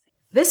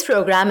This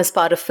program is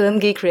part of Film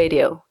Geek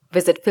Radio.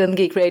 Visit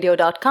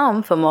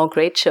filmgeekradio.com for more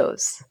great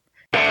shows.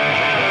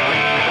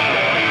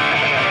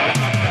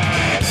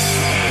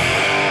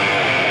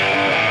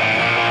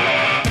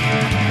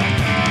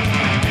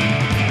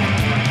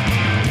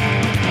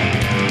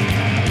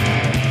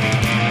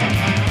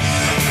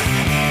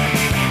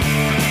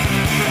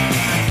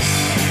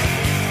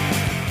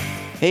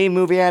 Hey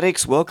movie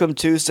addicts, welcome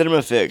to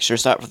Cinema Fix, your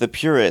stop for the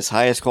purest,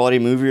 highest quality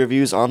movie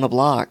reviews on the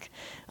block.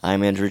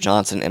 I'm Andrew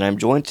Johnson, and I'm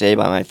joined today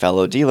by my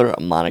fellow dealer,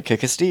 Monica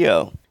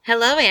Castillo.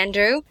 Hello,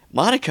 Andrew.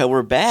 Monica,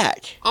 we're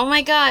back. Oh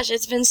my gosh,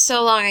 it's been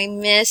so long. I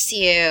miss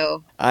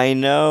you. I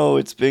know,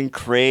 it's been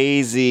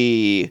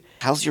crazy.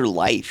 How's your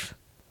life?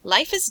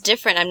 Life is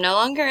different. I'm no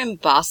longer in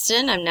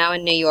Boston. I'm now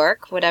in New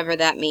York, whatever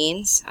that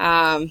means,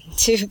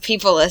 to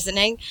people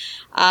listening.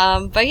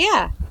 But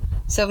yeah,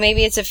 so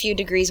maybe it's a few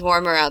degrees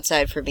warmer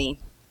outside for me.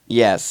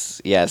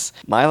 Yes.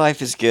 My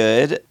life is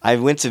good. I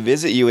went to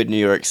visit you in New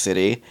York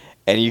City,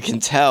 and you can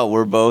tell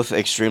we're both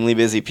extremely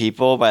busy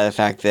people by the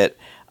fact that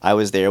I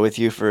was there with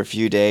you for a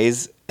few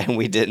days, and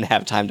we didn't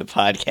have time to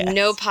podcast.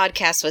 No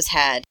podcast was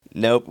had.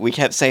 Nope, we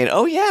kept saying,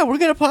 oh yeah, we're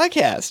going to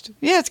podcast.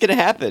 Yeah, it's going to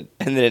happen.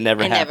 And then it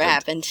never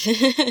happened.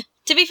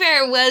 To be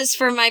fair, it was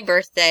for my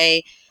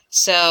birthday,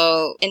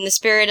 so in the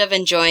spirit of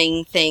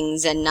enjoying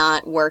things and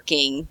not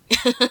working.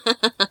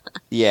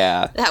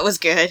 Yeah. That was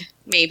good,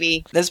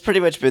 maybe. That's pretty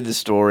much been the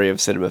story of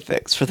Cinema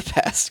Fix for the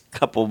past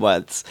couple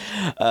months.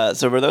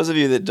 So for those of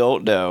you that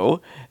don't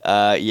know,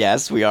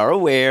 yes, we are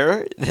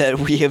aware that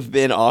we have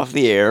been off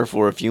the air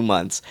for a few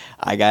months.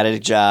 I got a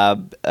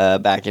job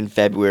back in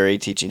February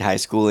teaching high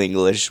school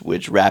English,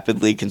 which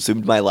rapidly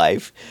consumed my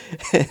life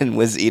and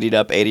was eating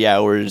up 80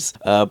 hours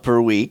per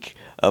week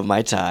of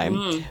my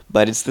time.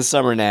 But it's the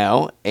summer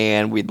now,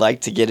 and we'd like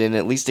to get in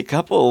at least a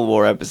couple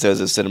more episodes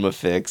of Cinema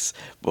Fix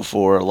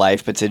before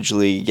life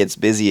potentially gets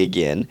busy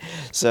again.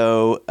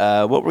 So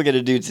what we're going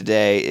to do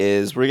today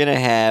is we're going to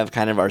have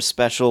kind of our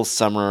special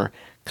summer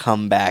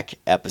comeback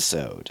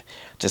episode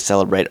to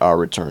celebrate our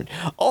return.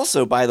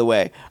 Also, by the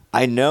way,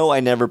 I know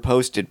I never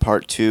posted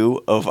part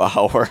 2 of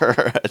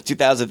our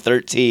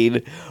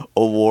 2013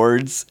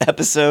 awards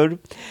episode.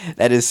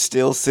 That is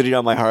still sitting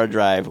on my hard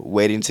drive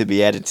waiting to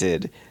be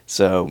edited.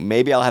 So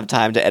maybe I'll have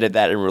time to edit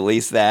that and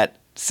release that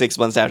 6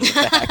 months after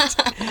the fact.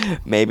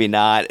 Maybe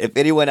not. If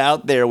anyone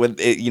out there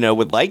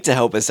would like to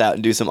help us out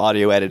and do some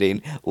audio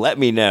editing, let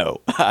me know.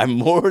 I'm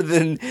more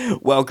than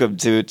welcome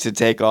to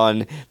take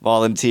on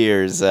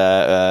volunteers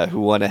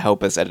who want to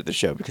help us edit the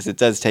show, because it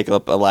does take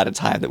up a lot of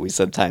time that we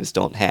sometimes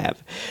don't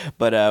have.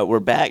 But we're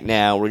back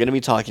now. We're going to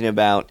be talking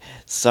about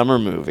summer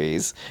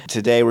movies.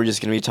 Today we're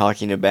just going to be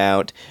talking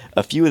about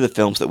a few of the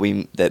films that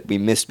we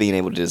missed being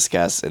able to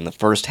discuss in the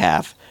first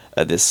half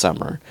of this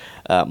summer.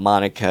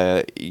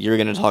 Monica, you're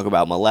going to talk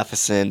about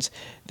Maleficent,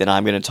 then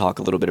I'm going to talk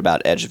a little bit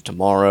about Edge of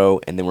Tomorrow,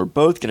 and then we're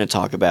both going to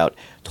talk about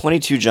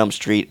 22 Jump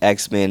Street,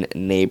 X-Men,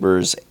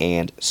 Neighbors,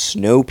 and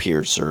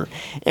Snowpiercer,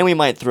 and we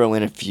might throw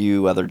in a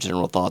few other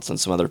general thoughts on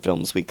some other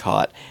films we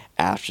caught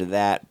after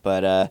that,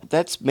 but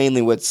that's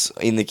mainly what's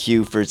in the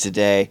queue for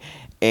today.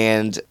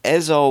 And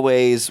as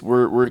always,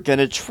 we're going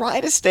to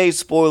try to stay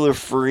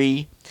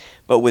spoiler-free,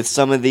 but with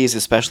some of these,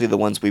 especially the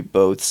ones we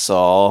both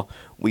saw,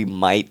 we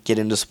might get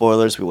into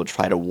spoilers. We will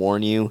try to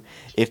warn you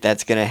if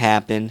that's going to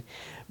happen.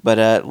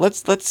 But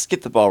let's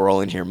get the ball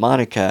rolling here.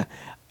 Monica,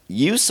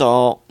 you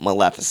saw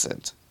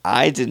Maleficent.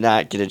 I did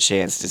not get a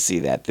chance to see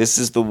that. This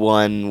is the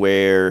one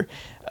where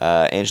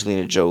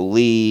Angelina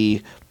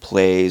Jolie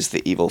plays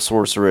the evil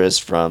sorceress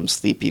from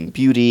Sleeping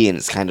Beauty, and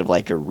it's kind of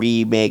like a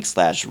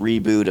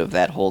remake/reboot of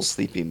that whole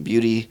Sleeping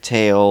Beauty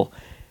tale.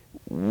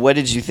 What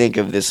did you think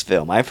of this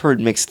film? I've heard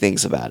mixed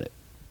things about it.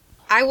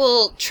 I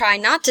will try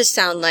not to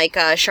sound like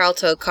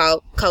Charlton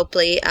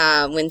Copley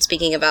when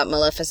speaking about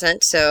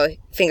Maleficent, so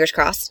fingers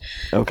crossed.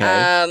 Okay.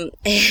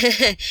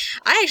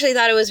 I actually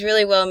thought it was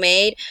really well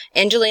made.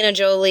 Angelina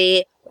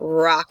Jolie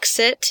rocks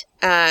it,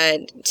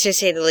 to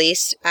say the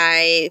least.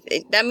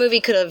 That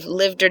movie could have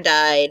lived or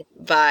died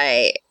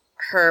by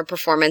her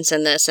performance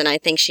in this, and I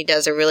think she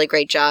does a really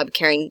great job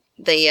carrying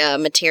the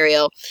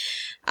material.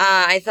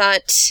 I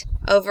thought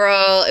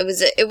overall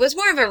it was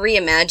more of a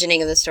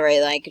reimagining of the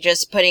story, like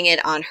just putting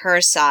it on her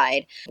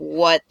side,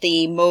 what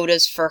the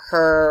motives for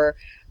her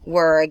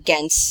were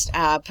against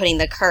putting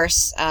the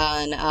curse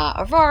on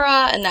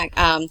Aurora and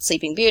that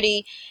Sleeping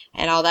Beauty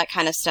and all that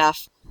kind of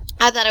stuff.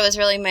 I thought it was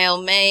really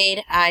well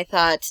made. I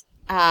thought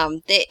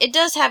it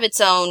does have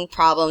its own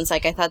problems.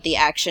 Like, I thought the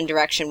action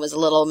direction was a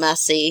little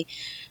messy.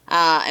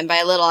 And by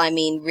a little, I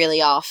mean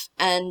really off.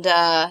 And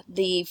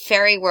the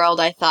fairy world,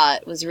 I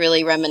thought, was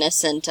really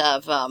reminiscent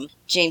of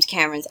James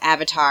Cameron's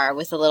Avatar,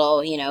 with the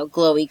little,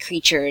 glowy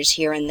creatures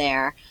here and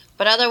there.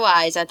 But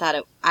otherwise, I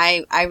thought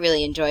I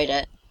really enjoyed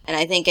it. And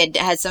I think it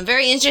has some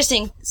very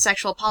interesting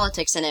sexual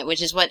politics in it,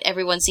 which is what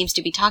everyone seems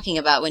to be talking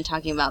about when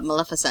talking about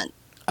Maleficent.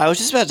 I was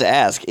just about to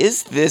ask,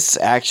 is this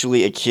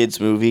actually a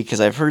kid's movie?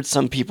 Because I've heard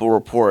some people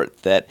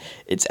report that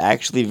it's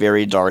actually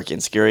very dark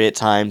and scary at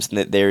times, and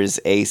that there's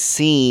a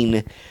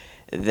scene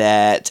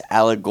that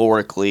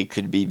allegorically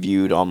could be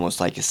viewed almost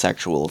like a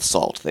sexual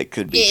assault that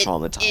could be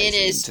traumatizing it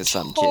is to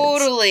some kids.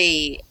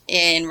 Totally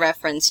in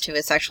reference to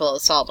a sexual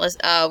assault.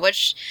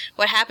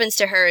 What happens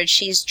to her is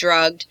she's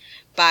drugged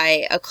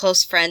by a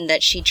close friend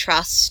that she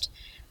trusts.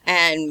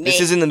 And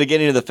this is in the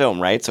beginning of the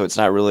film, right? So it's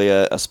not really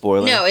a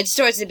spoiler? No, it's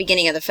towards the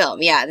beginning of the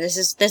film, yeah. This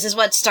is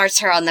what starts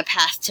her on the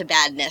path to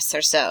badness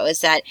or so,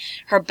 is that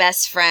her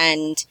best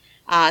friend,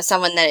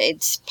 someone that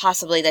it's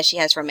possibly that she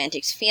has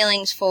romantic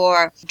feelings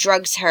for,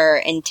 drugs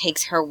her and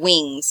takes her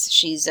wings.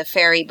 She's a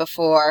fairy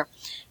before,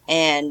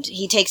 and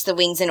he takes the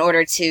wings in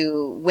order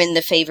to win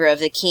the favor of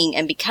the king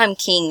and become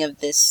king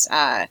of this,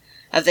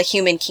 of the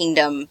human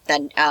kingdom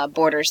that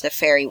borders the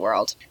fairy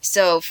world.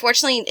 So,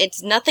 fortunately,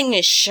 nothing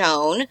is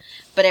shown,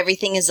 but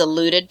everything is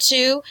alluded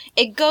to.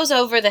 It goes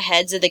over the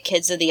heads of the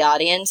kids of the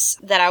audience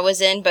that I was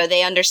in, but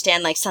they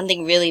understand, like,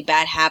 something really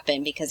bad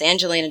happened, because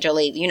Angelina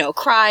Jolie,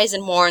 cries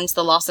and mourns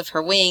the loss of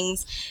her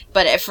wings,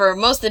 but for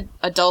most of the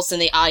adults in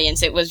the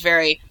audience, it was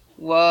very,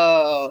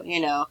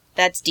 whoa,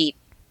 that's deep.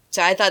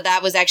 So I thought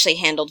that was actually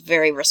handled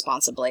very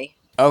responsibly.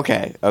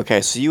 Okay,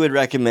 so you would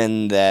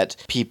recommend that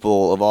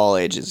people of all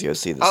ages go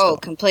see this film?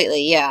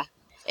 Completely, yeah.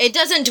 It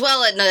doesn't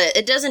dwell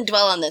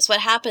on this.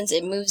 What happens,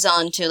 it moves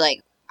on to, like,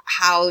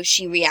 how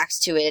she reacts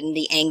to it and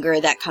the anger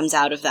that comes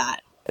out of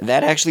that.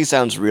 That actually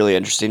sounds really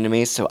interesting to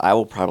me, so I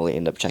will probably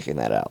end up checking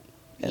that out.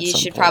 You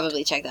should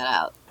probably check that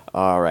out.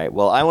 All right,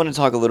 well, I want to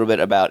talk a little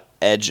bit about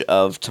Edge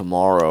of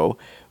Tomorrow,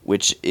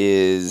 which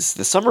is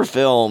the summer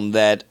film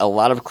that a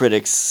lot of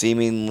critics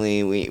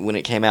seemingly, when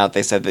it came out,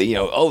 they said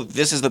that,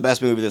 this is the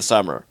best movie of the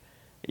summer.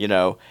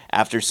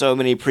 After so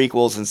many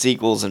prequels and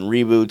sequels and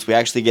reboots, we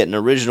actually get an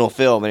original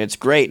film, and it's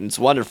great, and it's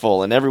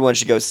wonderful, and everyone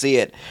should go see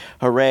it.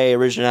 Hooray,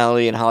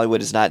 originality in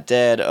Hollywood is not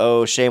dead.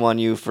 Oh, shame on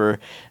you for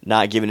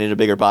not giving it a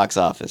bigger box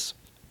office.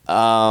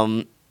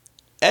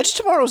 Edge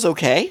Tomorrow's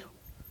okay.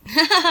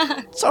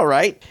 It's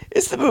alright.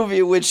 It's the movie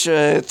in which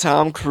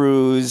Tom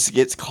Cruise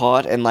gets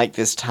caught in like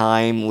this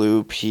time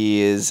loop.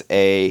 He is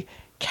a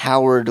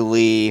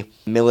cowardly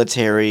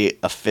military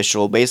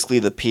official, basically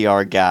the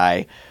PR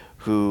guy,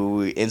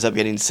 who ends up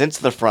getting sent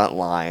to the front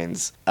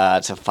lines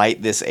to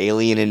fight this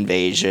alien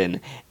invasion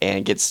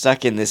and gets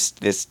stuck in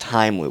this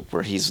time loop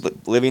where he's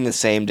living the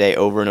same day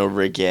over and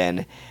over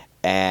again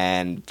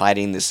and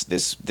fighting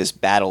this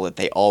battle that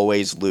they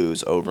always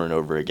lose over and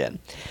over again.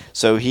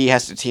 So he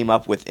has to team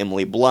up with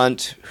Emily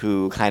Blunt,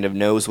 who kind of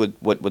knows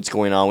what's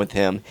going on with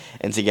him,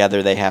 and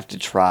together they have to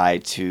try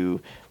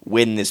to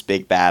win this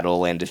big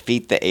battle and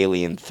defeat the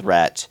alien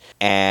threat.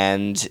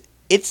 And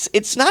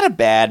it's not a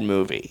bad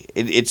movie.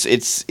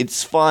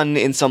 It's fun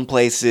in some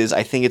places.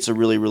 I think it's a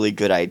really, really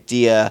good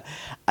idea.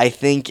 I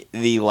think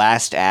the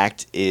last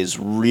act is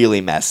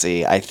really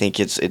messy. I think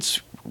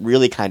it's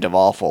really kind of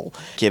awful,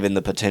 given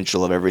the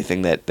potential of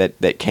everything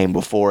that came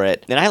before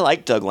it. And I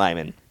like Doug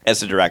Liman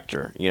as a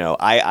director.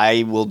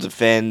 I will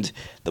defend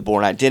The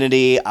Bourne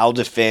Identity. I'll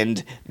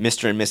defend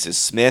Mr. and Mrs.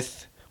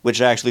 Smith, which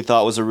I actually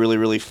thought was a really,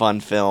 really fun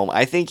film.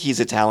 I think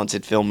he's a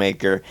talented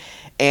filmmaker,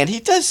 and he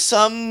does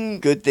some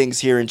good things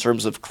here in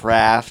terms of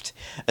craft,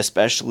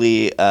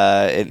 especially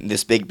in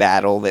this big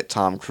battle that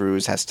Tom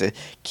Cruise has to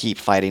keep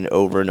fighting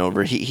over and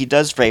over. He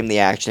does frame the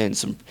action in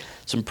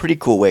some pretty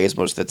cool ways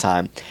most of the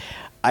time.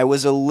 I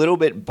was a little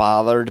bit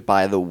bothered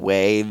by the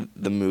way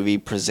the movie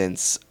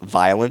presents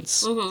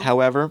violence,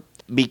 however,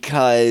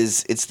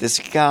 because it's this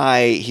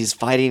guy, he's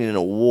fighting in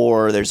a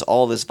war, there's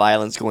all this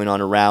violence going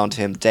on around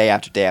him day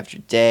after day after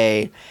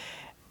day,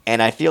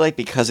 and I feel like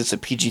because it's a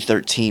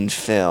PG-13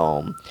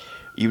 film,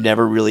 you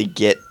never really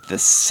get the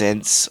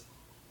sense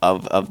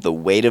of the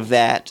weight of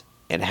that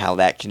and how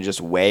that can just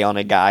weigh on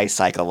a guy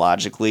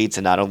psychologically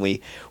to not only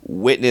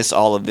witness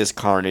all of this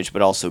carnage,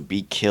 but also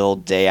be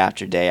killed day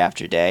after day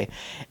after day.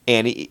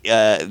 And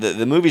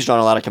the movie's drawn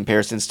a lot of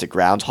comparisons to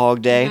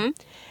Groundhog Day.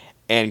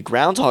 And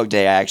Groundhog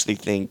Day, I actually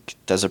think,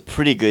 does a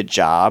pretty good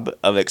job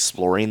of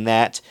exploring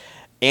that.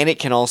 And it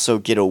can also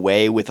get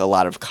away with a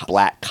lot of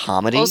black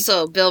comedy.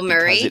 Also, Bill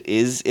Murray. Because it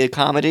is a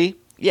comedy.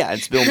 Yeah,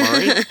 it's Bill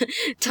Murray.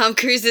 Tom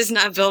Cruise is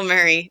not Bill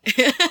Murray.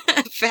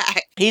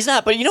 Fact. He's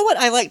not, but you know what?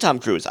 I like Tom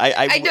Cruise.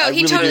 I know,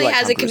 he really totally like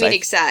has Tom a Cruise.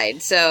 comedic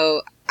side,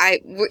 so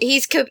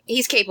he's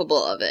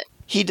capable of it.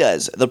 He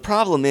does. The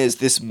problem is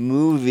this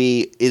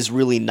movie is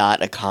really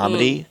not a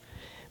comedy,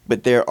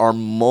 but there are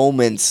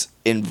moments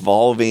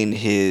involving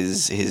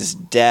his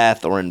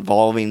death or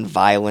involving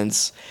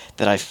violence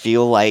that I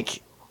feel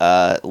like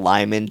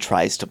Lyman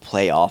tries to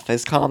play off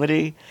as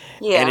comedy,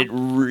 and it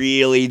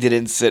really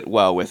didn't sit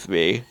well with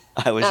me.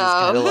 I was just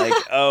kind of like,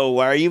 oh,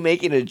 why are you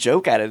making a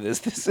joke out of this?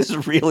 This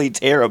is really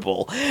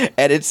terrible.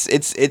 And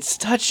it's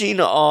touching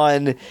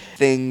on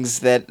things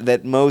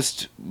that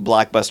most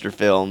blockbuster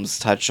films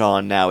touch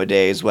on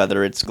nowadays,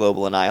 whether it's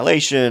global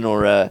annihilation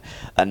or a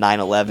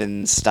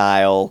 9/11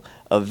 style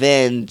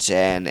event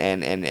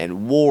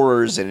and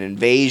wars and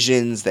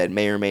invasions that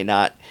may or may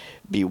not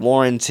be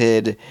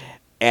warranted.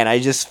 And I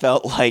just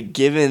felt like,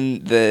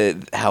 given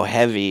how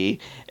heavy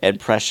and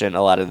prescient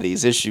a lot of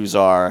these issues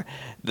are,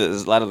 a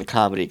lot of the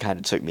comedy kind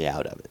of took me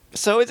out of it.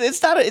 So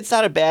it's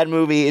not a bad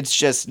movie. It's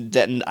just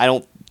I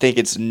don't think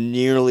it's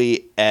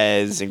nearly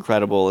as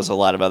incredible as a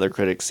lot of other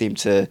critics seem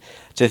to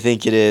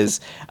think it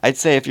is. I'd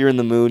say if you're in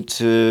the mood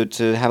to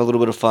have a little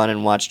bit of fun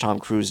and watch Tom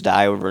Cruise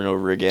die over and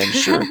over again,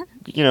 sure,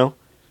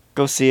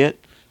 go see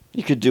it.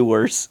 You could do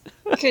worse.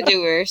 Could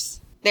do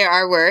worse. There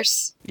are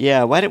worse.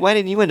 Yeah, why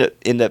didn't you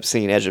end up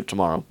seeing Edge of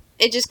Tomorrow?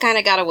 It just kind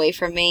of got away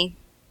from me.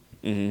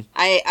 Mm-hmm.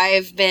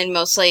 I've been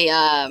mostly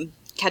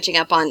catching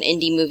up on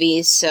indie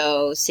movies,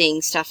 so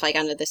seeing stuff like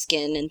Under the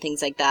Skin and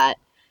things like that.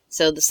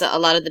 So a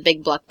lot of the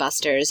big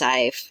blockbusters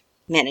I've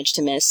managed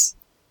to miss.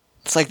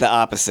 It's like the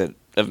opposite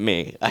of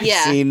me. I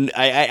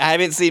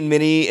haven't seen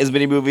as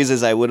many movies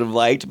as I would have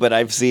liked, but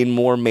I've seen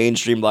more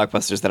mainstream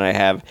blockbusters than I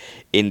have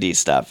indie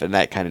stuff, and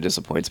that kind of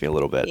disappoints me a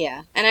little bit.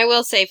 Yeah, and I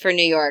will say for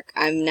New York,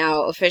 I'm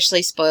now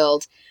officially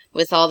spoiled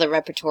with all the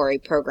repertory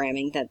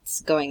programming that's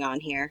going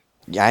on here.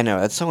 Yeah, I know.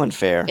 That's so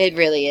unfair. It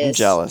really is. I'm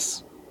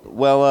jealous.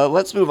 Well,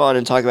 let's move on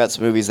and talk about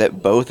some movies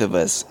that both of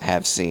us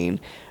have seen.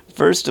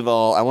 First of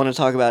all, I want to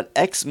talk about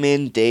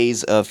X-Men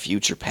Days of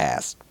Future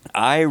Past.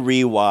 I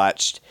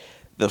rewatched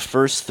the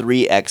first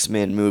 3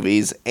 X-Men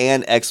movies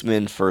and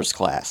X-Men First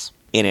Class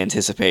in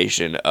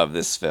anticipation of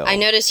this film. I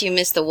noticed you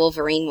missed the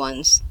Wolverine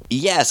ones.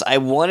 Yes, I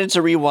wanted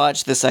to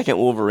rewatch the second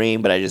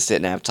Wolverine, but I just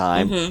didn't have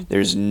time. Mm-hmm.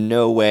 There's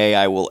no way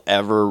I will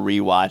ever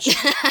rewatch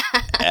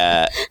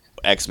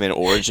X-Men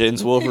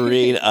Origins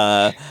Wolverine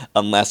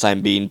unless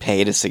I'm being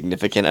paid a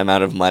significant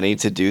amount of money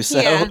to do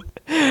so. Yeah.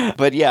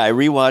 But yeah, I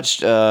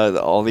rewatched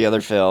all the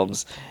other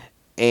films,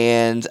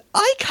 and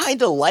I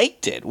kind of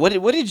liked it. What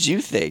did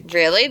you think?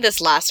 Really?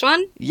 This last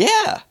one?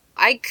 Yeah.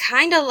 I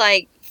kind of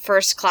like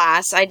First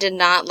Class. I did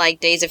not like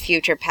Days of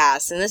Future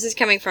Past, and this is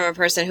coming from a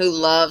person who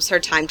loves her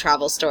time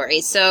travel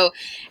stories. So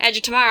Edge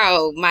of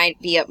Tomorrow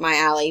might be up my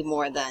alley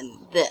more than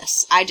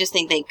this. I just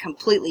think they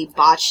completely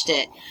botched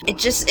it.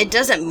 It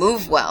doesn't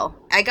move well.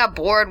 I got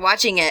bored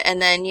watching it,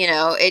 and then,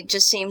 it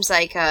just seems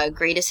like a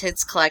greatest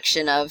hits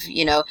collection of,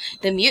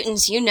 the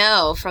mutants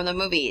from the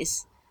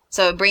movies.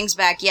 So it brings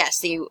back,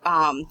 yes,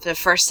 the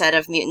first set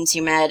of mutants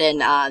you met in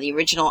the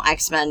original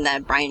X-Men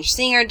that Bryan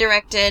Singer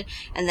directed,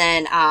 and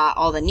then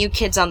all the new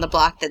kids on the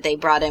block that they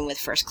brought in with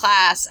First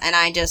Class, and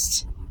I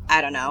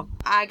don't know.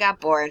 I got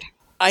bored.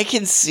 I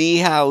can see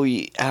how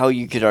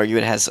you could argue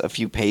it has a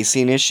few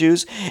pacing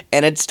issues,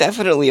 and it's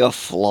definitely a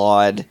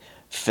flawed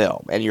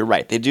film. And you're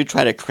right, they do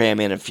try to cram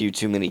in a few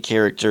too many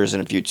characters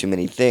and a few too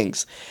many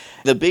things.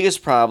 The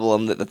biggest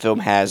problem that the film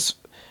has,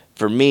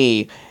 for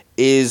me,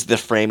 is the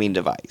framing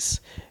device.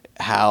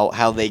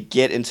 How they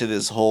get into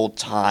this whole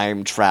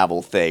time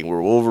travel thing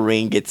where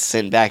Wolverine gets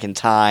sent back in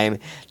time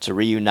to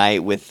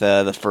reunite with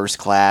the First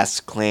Class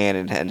clan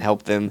and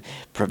help them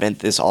prevent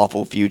this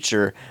awful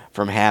future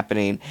from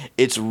happening.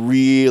 It's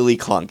really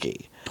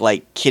clunky.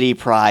 Like, Kitty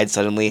Pryde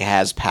suddenly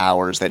has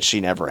powers that she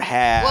never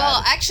had.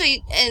 Well,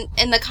 actually,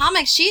 in the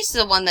comics, she's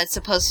the one that's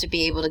supposed to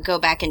be able to go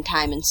back in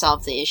time and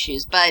solve the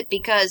issues. But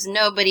because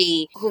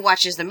nobody who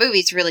watches the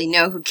movies really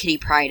know who Kitty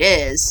Pryde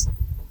is,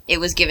 it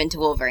was given to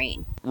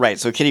Wolverine. Right,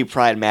 so Kitty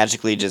Pryde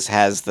magically just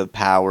has the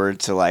power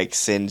to,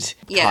 send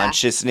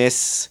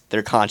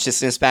their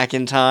consciousness back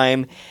in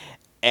time,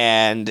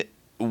 and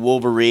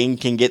Wolverine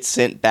can get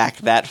sent back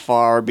that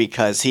far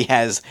because he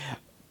has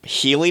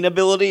healing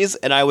abilities,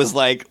 and I was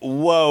like,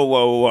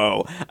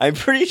 whoa. I'm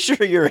pretty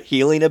sure your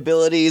healing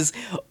abilities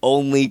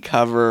only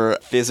cover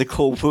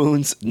physical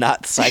wounds,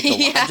 not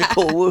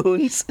psychological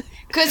wounds.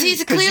 Because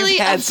he's clearly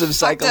had some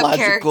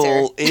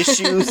psychological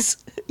issues.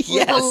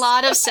 With a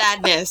lot of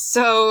sadness,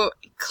 so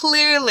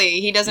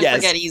clearly he doesn't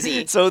forget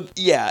easy. So,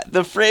 yeah,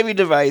 the framing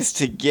device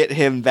to get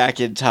him back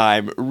in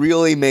time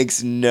really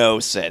makes no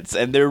sense,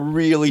 and they're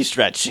really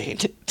stretching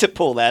to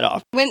pull that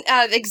off. When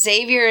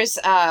Xavier's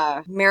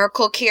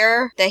miracle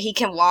cure, that he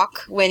can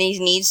walk when he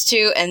needs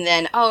to, and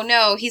then, oh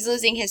no, he's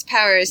losing his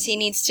powers, he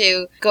needs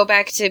to go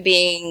back to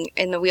being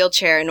in the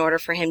wheelchair in order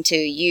for him to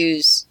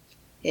use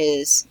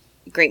his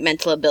great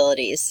mental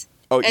abilities.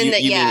 Oh, you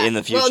mean in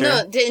the future?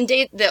 Well,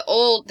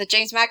 no, the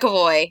James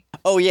McAvoy.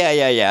 Oh, yeah.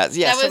 Yeah,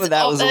 some of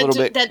that was a little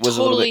bit. That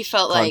totally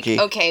felt clunky.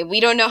 Like, okay,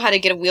 we don't know how to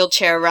get a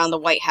wheelchair around the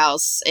White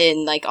House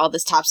in, all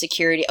this top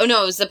security. Oh,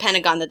 no, it was the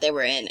Pentagon that they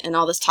were in, and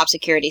all this top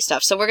security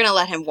stuff, so we're gonna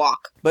let him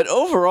walk. But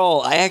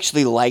overall, I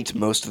actually liked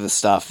most of the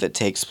stuff that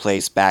takes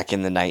place back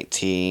in the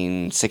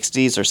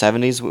 1960s or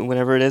 70s,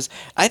 whenever it is.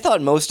 I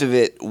thought most of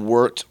it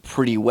worked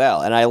pretty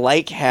well, and I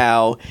like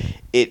how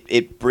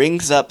it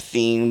brings up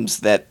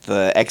themes that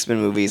the X-Men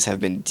movies have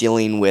been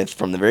dealing with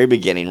from the very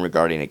beginning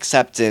regarding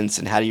acceptance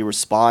and how do you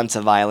respond to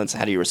violence,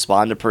 how do you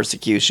respond to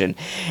persecution,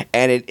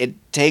 and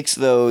it takes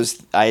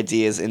those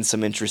ideas in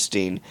some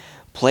interesting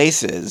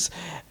places.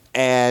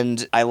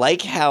 And I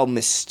like how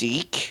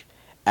Mystique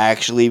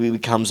actually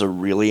becomes a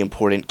really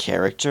important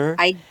character.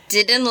 I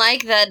didn't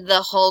like that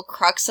the whole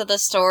crux of the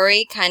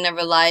story kind of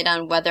relied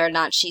on whether or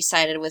not she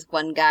sided with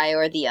one guy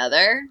or the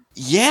other.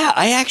 Yeah,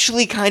 I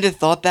actually kind of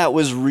thought that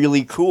was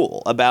really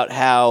cool, about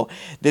how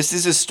this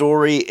is a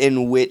story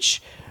in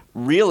which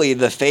really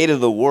the fate of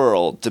the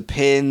world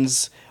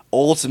depends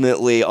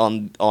ultimately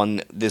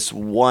on this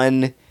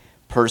one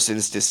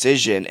person's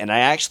decision, and I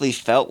actually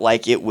felt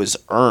like it was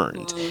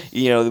earned.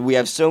 You know, we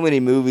have so many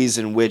movies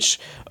in which,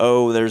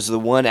 there's the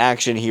one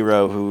action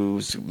hero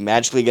who's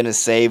magically going to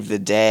save the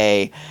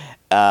day,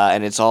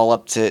 and it's all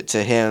up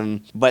to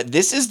him. But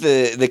this is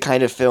the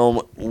kind of film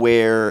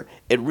where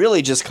it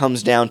really just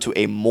comes down to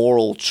a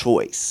moral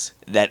choice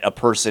that a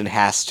person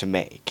has to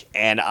make.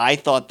 And I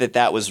thought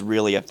that was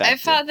really effective. I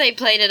thought they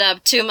played it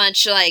up too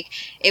much like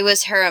it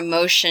was her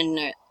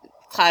emotion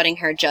clouding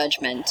her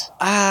judgment.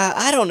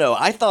 I don't know.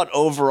 I thought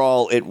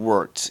overall it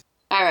worked.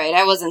 All right,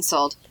 I wasn't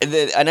sold.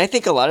 And I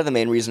think a lot of the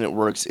main reason it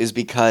works is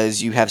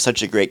because you have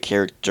such a great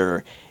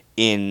character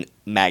in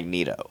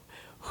Magneto,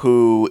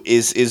 who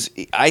is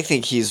I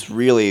think he's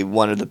really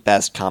one of the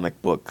best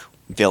comic book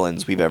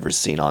villains we've ever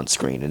seen on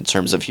screen, in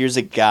terms of, here's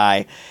a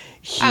guy,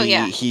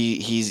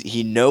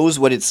 he knows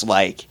what it's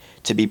like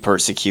to be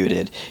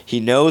persecuted. He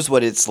knows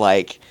what it's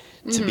like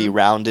to be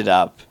rounded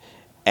up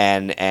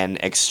and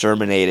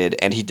exterminated,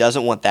 and he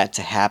doesn't want that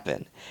to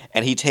happen.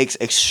 And he takes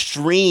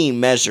extreme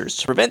measures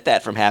to prevent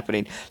that from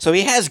happening. So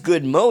he has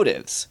good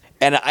motives.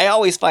 And I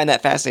always find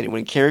that fascinating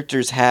when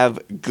characters have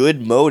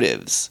good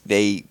motives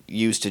they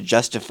use to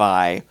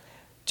justify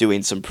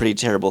doing some pretty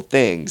terrible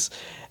things.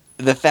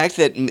 The fact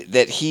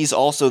that he's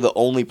also the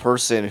only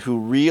person who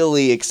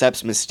really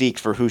accepts Mystique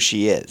for who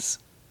she is,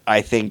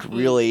 I think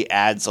really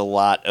adds a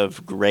lot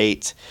of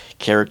great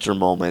character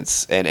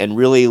moments, and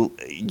really,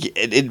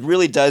 it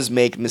really does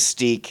make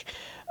Mystique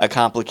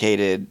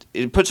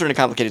it puts her in a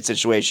complicated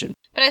situation.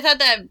 But I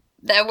thought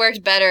that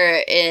worked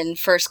better in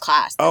First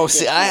Class. Oh,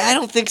 see, I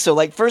don't think so.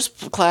 Like,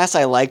 First Class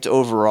I liked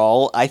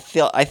overall. I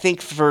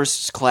think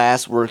First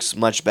Class works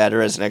much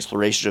better as an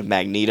exploration of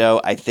Magneto.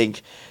 I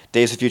think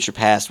Days of Future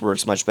Past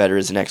works much better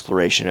as an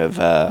exploration of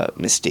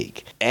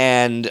Mystique.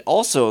 And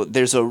also,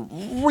 there's a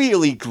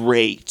really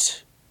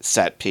great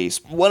set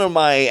piece. One of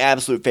my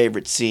absolute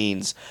favorite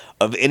scenes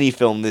of any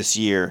film this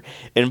year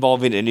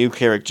involving a new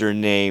character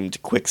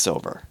named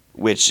Quicksilver.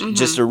 Which,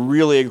 just a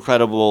really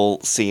incredible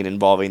scene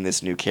involving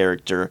this new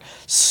character.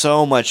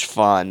 So much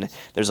fun.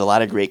 There's a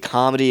lot of great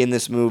comedy in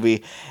this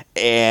movie.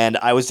 And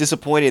I was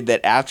disappointed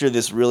that after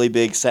this really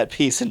big set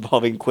piece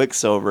involving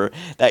Quicksilver,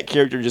 that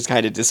character just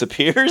kind of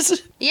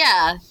disappears.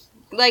 Yeah.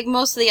 Like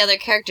most of the other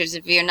characters,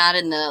 if you're not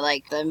in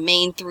the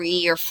main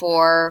 3 or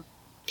 4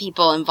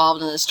 people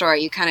involved in the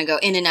story, you kind of go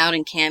in and out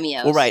in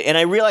cameos. Well, right. And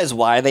I realized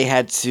why they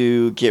had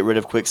to get rid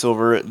of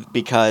Quicksilver,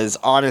 because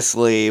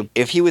honestly,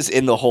 if he was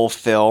in the whole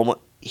film,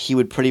 he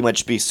would pretty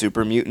much be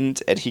super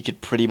mutant, and he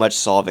could pretty much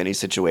solve any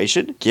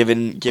situation,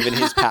 given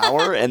his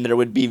power, and there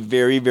would be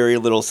very, very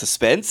little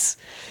suspense.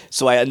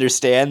 So I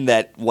understand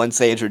that once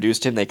they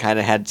introduced him, they kind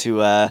of had to,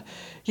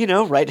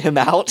 write him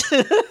out.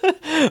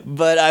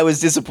 But I was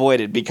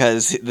disappointed,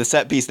 because the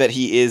set piece that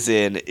he is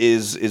in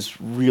is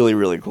really,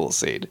 really cool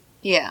scene.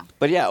 Yeah.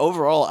 But yeah,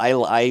 overall,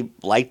 I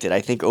liked it.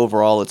 I think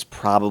overall it's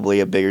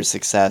probably a bigger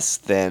success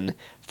than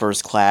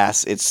First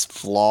Class. It's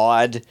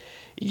flawed,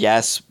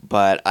 yes,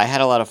 but I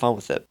had a lot of fun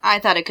with it. I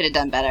thought it could have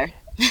done better.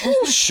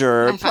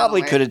 Sure,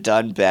 probably could have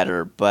done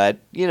better, but,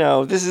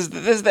 this is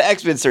the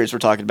X-Men series we're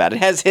talking about. It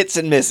has hits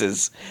and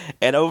misses,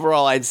 and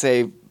overall I'd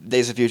say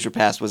Days of Future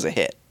Past was a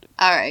hit.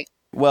 All right.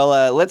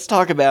 Well, let's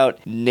talk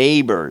about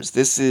Neighbors.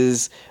 This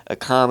is a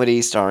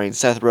comedy starring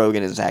Seth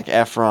Rogen and Zac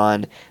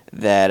Efron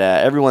that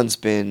everyone's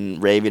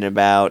been raving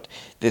about.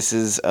 This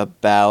is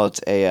about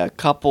a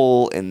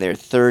couple in their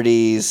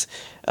 30s.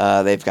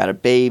 They've got a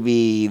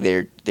baby.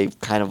 They've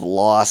kind of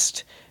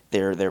lost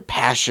their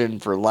passion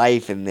for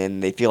life, and then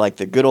they feel like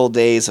the good old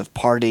days of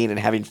partying and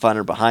having fun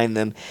are behind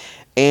them.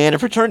 And a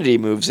fraternity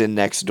moves in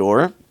next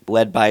door,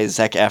 led by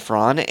Zac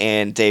Efron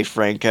and Dave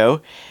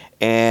Franco.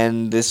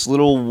 And this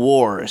little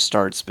war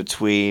starts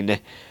between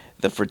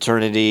the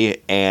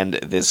fraternity and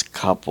this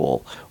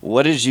couple.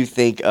 What did you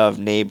think of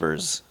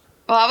Neighbors?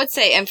 Well, I would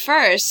say, and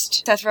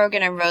first, Seth Rogen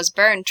and Rose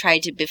Byrne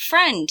tried to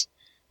befriend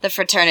the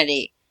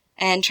fraternity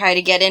and try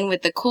to get in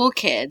with the cool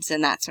kids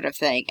and that sort of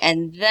thing.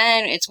 And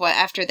then it's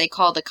after they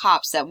called the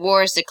cops that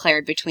war is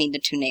declared between the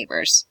two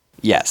neighbors.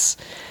 Yes.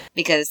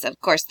 Because, of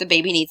course, the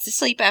baby needs to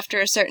sleep after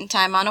a certain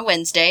time on a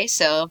Wednesday,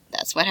 so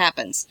that's what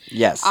happens.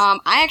 Yes.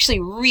 I actually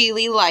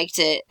really liked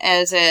it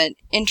as an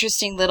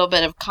interesting little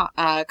bit of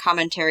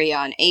commentary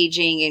on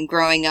aging and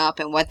growing up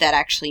and what that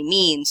actually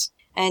means.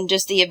 And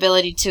just the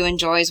ability to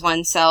enjoy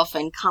oneself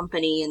and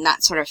company and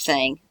that sort of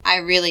thing. I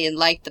really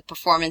liked the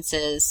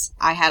performances.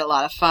 I had a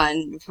lot of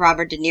fun.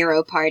 Robert De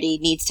Niro party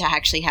needs to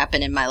actually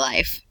happen in my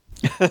life.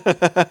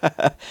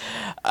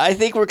 I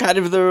think we're kind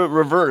of the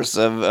reverse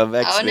of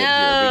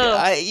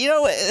X-Men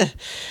here.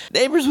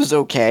 Neighbors was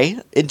okay.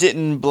 It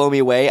didn't blow me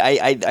away.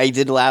 I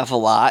did laugh a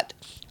lot.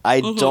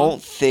 I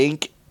don't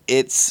think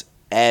it's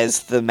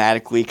as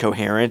thematically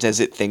coherent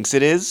as it thinks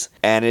it is.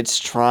 And it's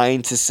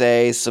trying to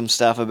say some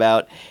stuff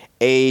about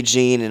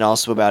aging and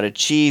also about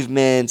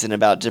achievements and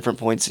about different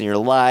points in your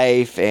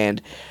life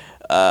and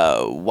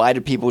why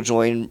do people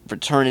join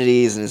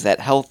fraternities and is that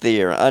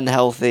healthy or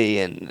unhealthy,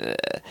 and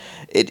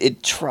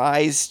It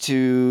tries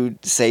to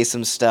say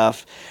some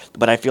stuff,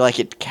 but I feel like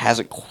it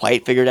hasn't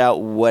quite figured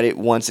out what it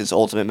wants its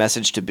ultimate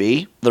message to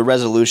be. The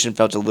resolution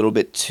felt a little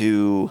bit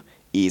too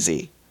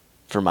easy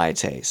for my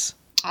taste.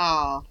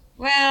 Oh.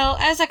 Well,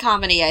 as a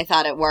comedy, I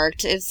thought it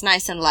worked. It's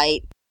nice and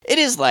light. It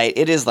is light,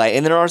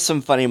 and there are some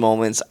funny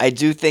moments. I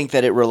do think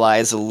that it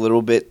relies a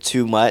little bit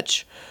too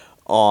much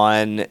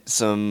on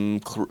some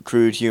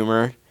crude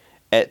humor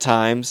at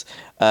times.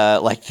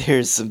 Like,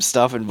 there's some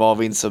stuff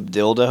involving some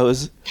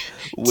dildos.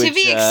 Which, to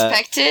be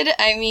expected.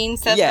 I mean,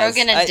 Seth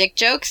Rogen and dick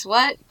jokes?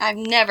 What? I've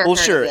never heard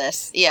of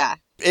this. Yeah.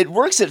 It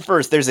works at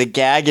first. There's a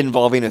gag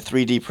involving a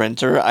 3D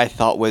printer I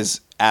thought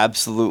was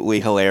absolutely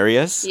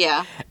hilarious.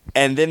 Yeah.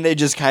 And then they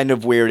just kind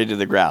of weird into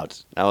the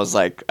ground. I was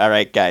like, all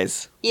right,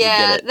 guys.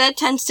 Yeah, that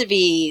tends to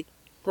be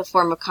the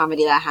form of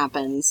comedy that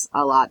happens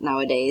a lot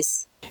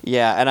nowadays.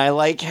 Yeah, and I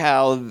like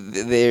how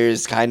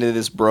there's kind of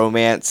this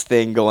bromance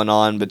thing going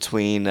on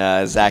between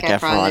Zac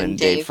Efron and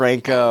Dave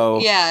Franco.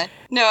 Yeah,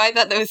 no, I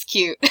thought that was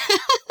cute.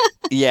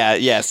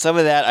 Yeah, some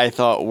of that I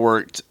thought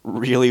worked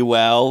really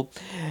well.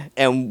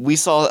 And we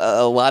saw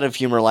a lot of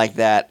humor like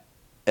that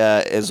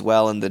as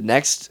well in the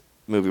next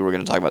movie we're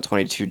going to talk about,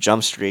 22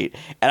 Jump Street.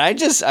 And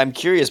I'm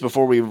curious,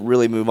 before we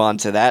really move on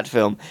to that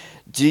film,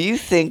 do you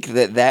think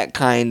that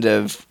kind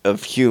of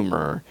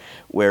humor,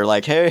 where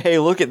like, hey,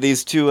 look at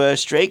these two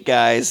straight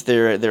guys,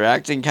 they're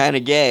acting kind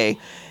of gay,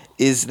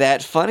 is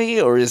that funny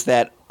or is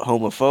that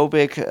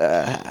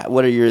homophobic?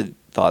 What are your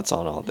thoughts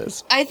on all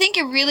this? I think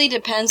it really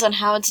depends on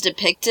how it's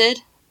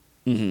depicted.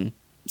 Mm-hmm.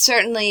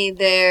 Certainly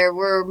there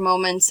were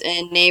moments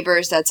in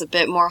Neighbors that's a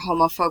bit more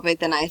homophobic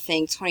than I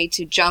think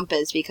 22 Jump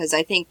is, because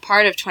I think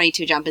part of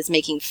 22 Jump is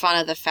making fun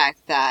of the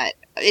fact that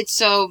it's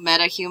so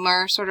meta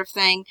humor sort of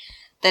thing,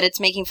 that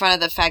it's making fun of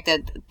the fact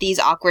that these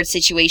awkward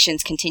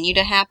situations continue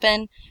to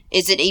happen.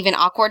 Is it even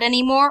awkward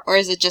anymore, or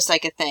is it just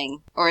like a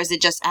thing? Or is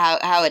it just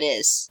how it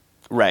is?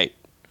 Right.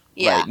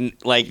 Yeah.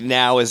 Right. Like,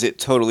 now is it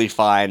totally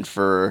fine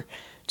for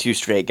two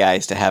straight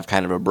guys to have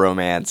kind of a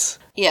bromance?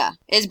 Yeah.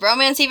 Is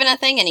bromance even a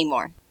thing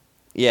anymore?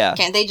 Yeah.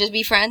 Can't they just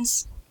be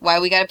friends?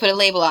 Why we gotta put a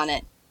label on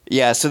it?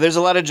 Yeah, so there's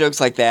a lot of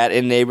jokes like that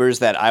in Neighbors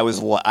that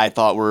I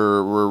thought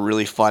were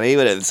really funny,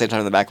 but at the same time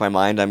in the back of my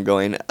mind I'm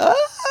going,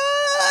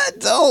 I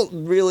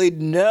don't really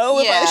know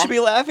if I should be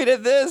laughing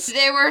at this.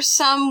 There were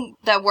some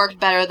that worked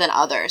better than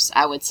others,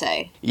 I would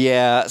say.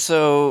 Yeah,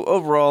 so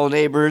overall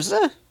Neighbors,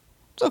 it's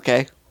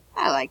okay.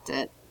 I liked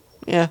it.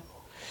 Yeah.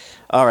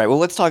 All right, well,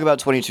 let's talk about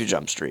 22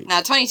 Jump Street.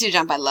 Now, 22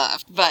 Jump I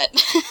loved, but...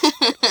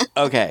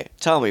 Okay,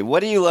 tell me,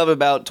 what do you love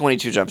about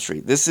 22 Jump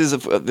Street? This,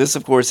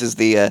 of course, is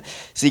the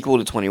sequel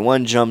to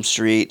 21 Jump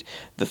Street,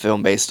 the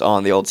film based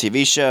on the old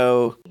TV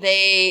show.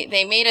 They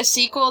made a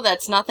sequel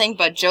that's nothing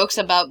but jokes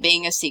about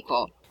being a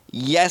sequel.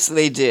 Yes,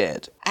 they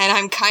did. And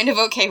I'm kind of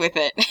okay with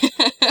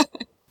it.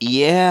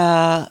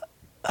 Yeah,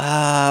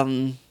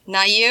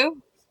 Not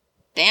you?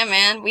 Damn,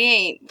 man, we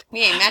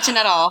ain't matching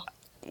at all.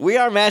 We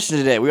are matching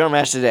today.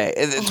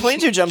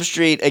 22 Jump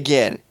Street,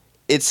 again,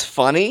 it's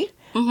funny.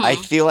 Mm-hmm. I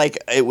feel like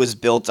it was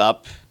built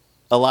up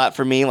a lot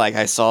for me. Like,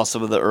 I saw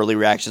some of the early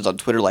reactions on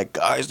Twitter, like,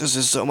 guys, this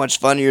is so much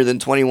funnier than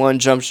 21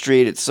 Jump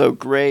Street. It's so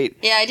great.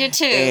 Yeah, I did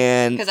too.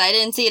 Because I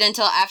didn't see it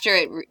until after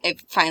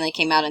it finally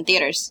came out in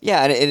theaters.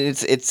 Yeah, and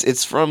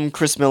it's from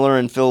Chris Miller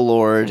and Phil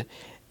Lord,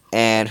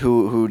 and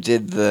who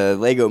did the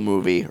Lego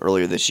Movie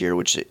earlier this year,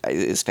 which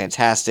is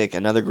fantastic.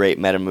 Another great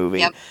meta movie.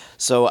 Yep.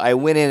 So I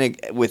went in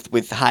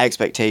with high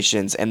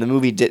expectations, and the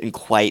movie didn't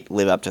quite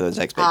live up to those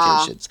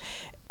expectations.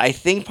 I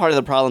think part of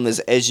the problem is,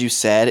 as you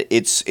said,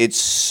 it's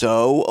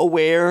so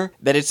aware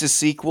that it's a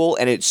sequel,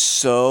 and it's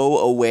so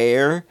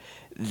aware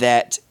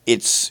that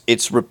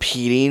it's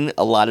repeating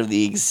a lot of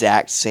the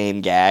exact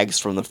same gags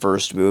from the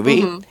first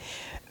movie,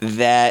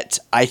 that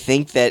I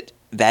think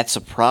that's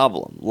a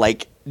problem.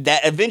 Like,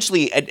 that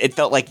eventually it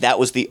felt like that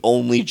was the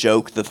only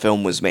joke the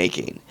film was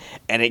making,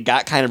 and it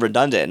got kind of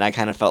redundant, and I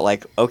kind of felt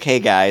like, okay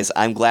guys,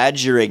 I'm glad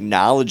you're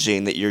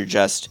acknowledging that you're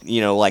just,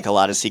 like a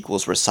lot of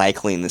sequels,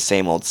 recycling the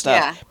same old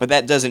stuff, but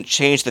that doesn't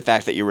change the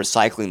fact that you're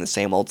recycling the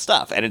same old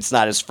stuff, and it's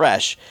not as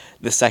fresh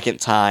the second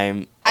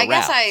time I around.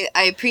 guess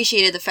I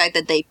appreciated the fact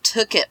that they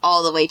took it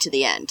all the way to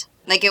the end.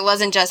 Like, it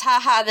wasn't just,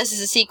 haha, this is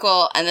a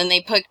sequel, and then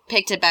they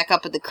picked it back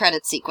up with the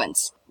credit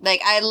sequence. Like,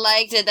 I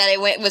liked it that it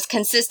was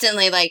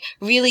consistently like,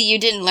 really, you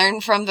didn't learn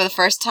from the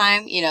first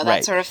time?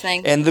 That sort of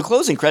thing. And the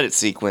closing credit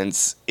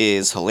sequence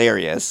is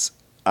hilarious.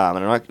 And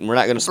we're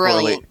not going to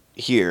spoil it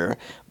here,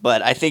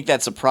 but I think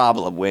that's a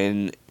problem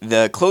when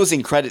the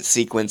closing credit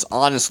sequence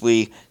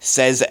honestly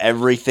says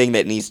everything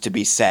that needs to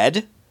be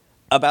said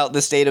about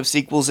the state of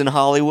sequels in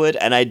Hollywood,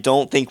 and I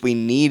don't think we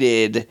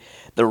needed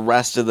the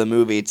rest of the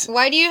movie.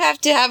 Why do you have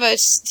to have a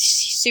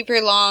super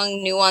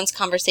long, nuanced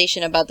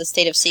conversation about the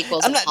state of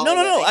sequels in Hollywood?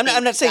 No.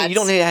 I'm not saying you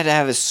don't have to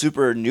have a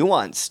super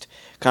nuanced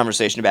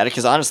conversation about it,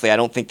 because honestly, I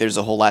don't think there's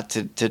a whole lot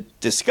to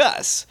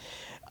discuss.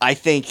 I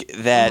think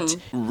that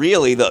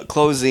really the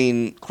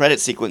closing credit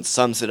sequence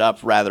sums it up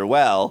rather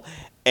well,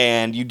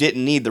 and you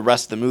didn't need the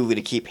rest of the movie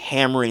to keep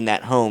hammering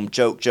that home,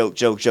 joke,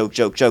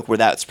 where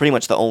that's pretty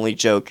much the only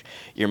joke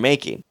you're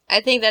making.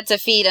 I think that's a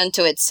feat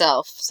unto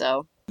itself,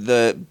 so.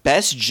 The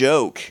best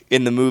joke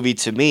in the movie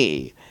to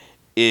me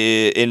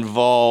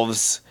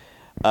involves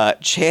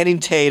Channing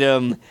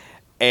Tatum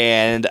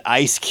and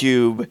Ice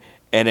Cube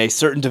and a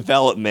certain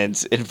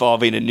development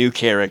involving a new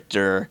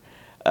character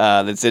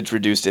that's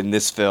introduced in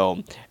this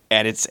film,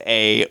 and it's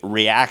a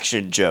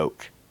reaction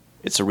joke.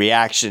 It's a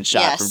reaction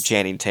shot from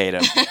Channing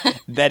Tatum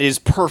that is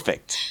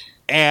perfect.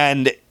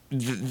 And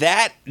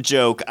that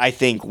joke, I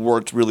think,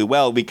 worked really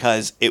well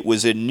because it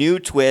was a new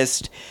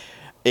twist.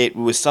 It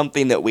was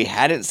something that we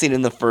hadn't seen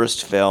in the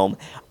first film.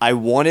 I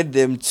wanted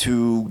them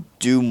to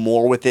do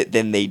more with it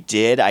than they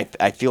did. I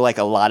feel like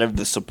a lot of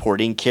the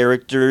supporting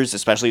characters,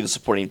 especially the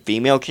supporting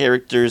female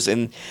characters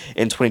in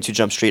 22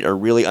 Jump Street, are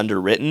really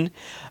underwritten.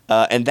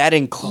 And that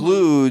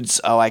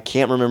includes, I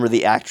can't remember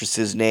the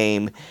actress's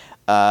name,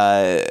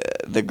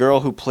 the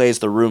girl who plays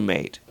the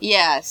roommate.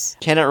 Yes.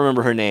 Cannot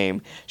remember her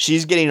name.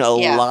 She's getting a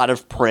lot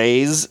of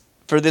praise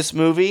for this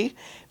movie.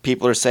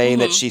 People are saying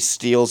that she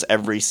steals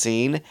every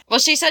scene. Well,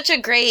 she's such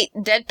a great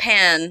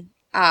deadpan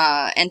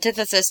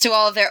antithesis to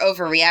all of their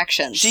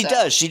overreactions. She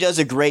does. She does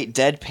a great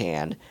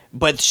deadpan,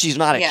 but she's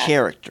not a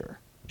character.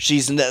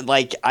 She's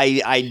like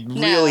I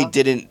really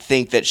didn't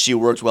think that she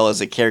worked well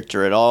as a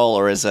character at all,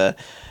 or as an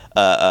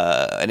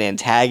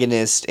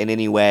antagonist in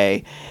any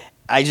way.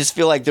 I just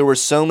feel like there were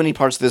so many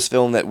parts of this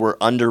film that were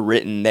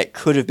underwritten that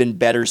could have been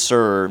better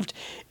served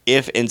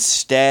if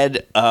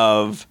instead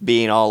of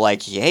being all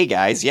like, hey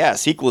guys,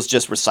 sequels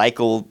just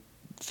recycle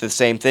the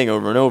same thing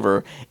over and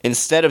over,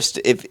 instead of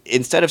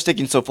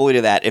sticking so fully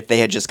to that, if they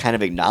had just kind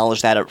of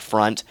acknowledged that up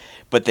front,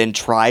 but then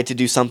tried to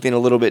do something a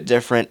little bit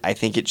different, I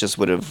think it just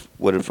would have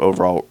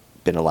overall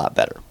been a lot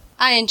better.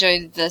 I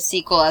enjoyed the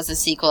sequel as a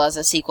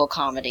sequel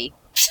comedy.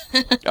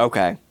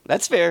 Okay,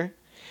 that's fair.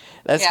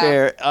 That's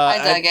fair. I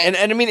dug it.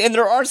 And I mean, and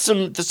there are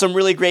some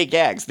really great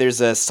gags.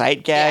 There's a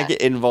sight gag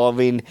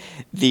involving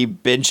the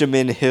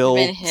Benjamin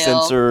Hill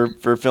Center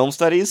for Film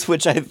Studies,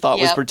 which I thought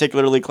was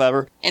particularly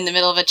clever. In the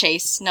middle of a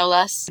chase, no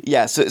less.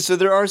 Yeah, so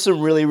there are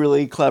some really,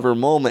 really clever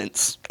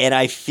moments. And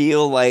I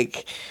feel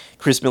like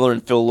Chris Miller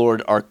and Phil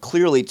Lord are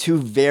clearly two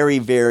very,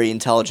 very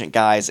intelligent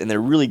guys, and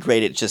they're really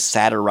great at just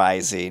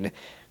satirizing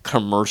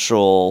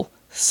commercial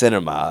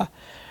cinema.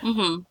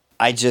 Mm-hmm.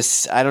 I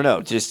don't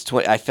know.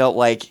 I felt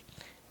like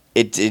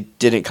it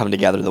didn't come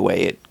together the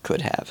way it could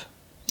have.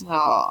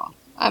 Oh,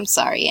 I'm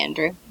sorry,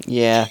 Andrew.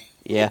 Yeah.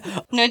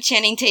 No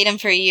Channing Tatum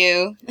for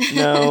you.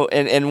 No,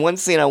 and one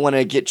scene I want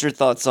to get your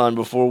thoughts on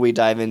before we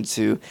dive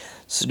into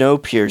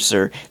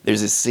Snowpiercer.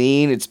 There's a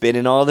scene, it's been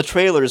in all the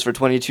trailers for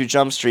 22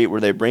 Jump Street,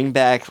 where they bring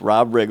back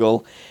Rob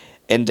Riggle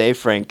and Dave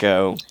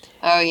Franco.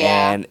 Oh,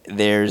 yeah. And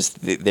there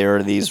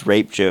are these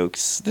rape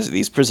jokes,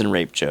 these prison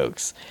rape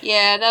jokes.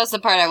 Yeah, that was the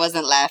part I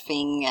wasn't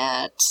laughing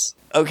at.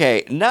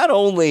 Okay, not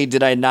only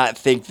did I not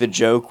think the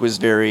joke was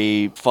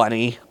very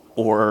funny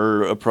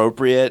or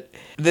appropriate,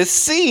 the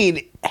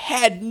scene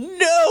had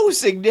no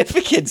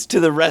significance to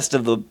the rest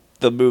of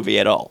the movie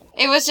at all.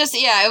 It was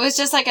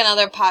just like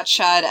another pot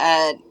shot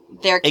at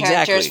their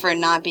characters for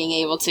not being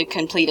able to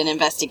complete an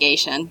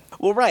investigation.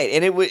 Well, right,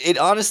 and it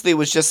honestly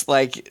was just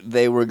like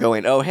they were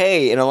going, oh,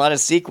 hey, in a lot of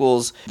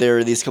sequels, there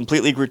are these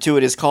completely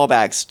gratuitous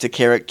callbacks to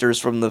characters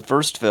from the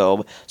first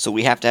film, so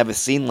we have to have a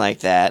scene like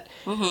that.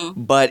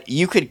 Mm-hmm. But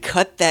you could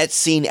cut that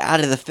scene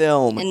out of the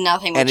film, and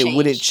nothing would change. It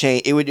wouldn't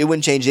change. It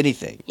wouldn't change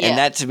anything, and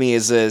that to me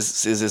is a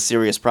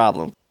serious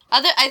problem.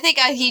 I think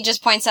he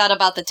just points out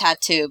about the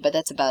tattoo, but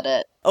that's about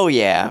it. Oh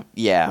yeah,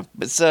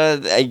 but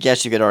I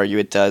guess you could argue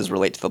it does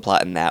relate to the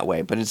plot in that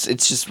way, but it's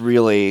just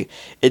really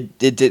it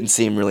didn't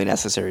seem really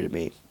necessary to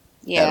me.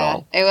 Yeah, at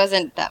all. It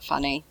wasn't that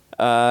funny.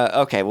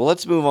 Okay, well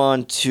let's move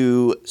on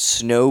to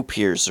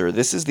Snowpiercer.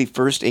 This is the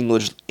first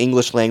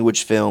English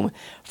language film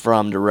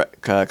from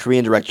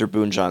Korean director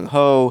Bong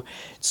Joon-ho.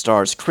 It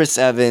stars Chris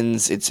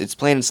Evans. It's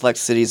playing in select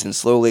cities and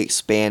slowly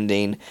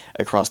expanding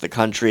across the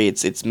country.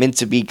 It's meant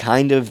to be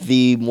kind of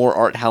the more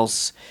art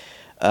house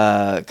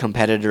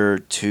competitor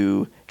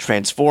to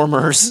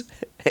Transformers,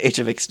 Age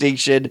of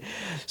Extinction.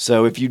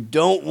 So if you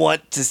don't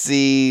want to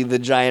see the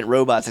giant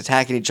robots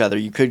attacking each other,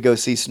 you could go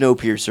see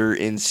Snowpiercer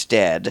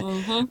instead.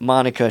 Mm-hmm.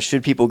 Monica,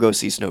 should people go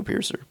see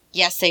Snowpiercer?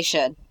 Yes, they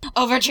should.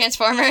 Over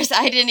Transformers,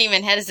 I didn't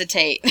even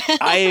hesitate.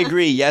 I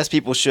agree. Yes,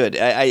 people should.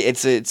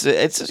 It's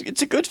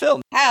a good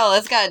film. Hell,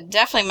 it's got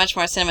definitely much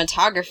more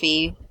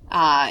cinematography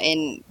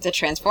in the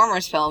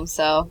Transformers film.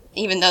 So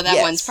even though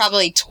that one's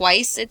probably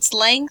twice its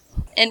length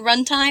in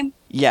runtime.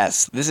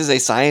 Yes, this is a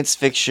science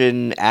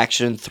fiction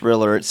action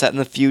thriller. It's set in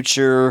the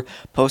future,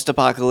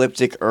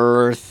 post-apocalyptic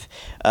Earth.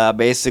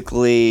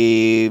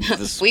 Basically,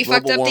 this we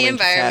fucked up the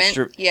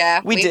environment.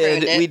 Yeah, we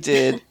ruined it. We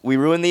did. We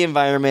ruined the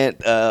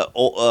environment.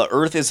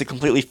 Earth is a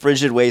completely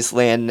frigid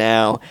wasteland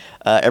now.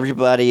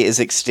 Everybody is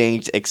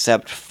extinct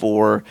except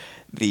for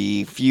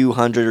the few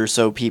hundred or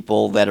so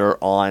people that are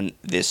on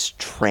this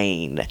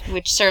train,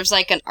 which serves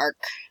like an arc.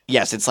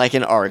 Yes, it's like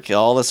an arc.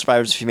 All the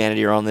survivors of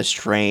humanity are on this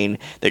train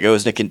that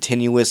goes in a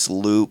continuous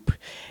loop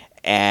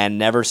and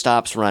never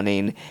stops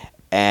running.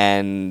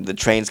 and the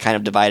train's kind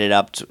of divided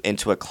up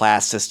into a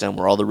class system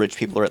where all the rich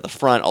people are at the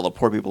front, all the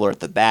poor people are at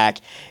the back,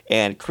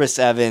 and Chris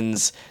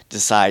Evans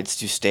decides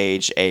to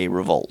stage a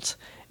revolt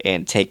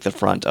and take the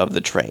front of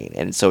the train.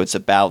 And so it's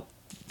about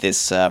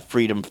this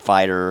freedom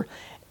fighter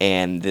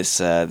and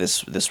this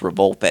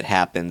revolt that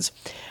happens.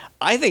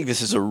 I think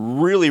this is a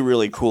really,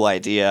 really cool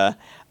idea.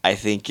 I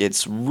think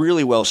it's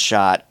really well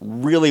shot,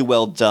 really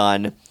well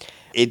done.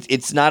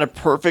 It's not a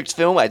perfect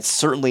film. It's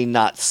certainly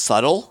not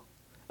subtle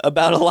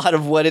about a lot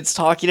of what it's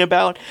talking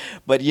about.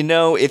 But,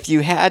 if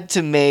you had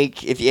to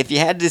if you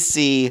had to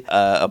see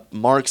a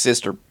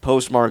Marxist or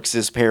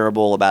post-Marxist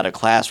parable about a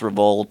class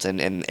revolt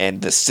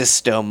and the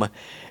system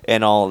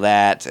and all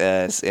that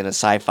in a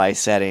sci-fi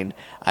setting,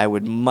 I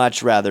would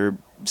much rather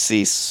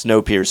see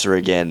Snowpiercer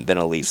again than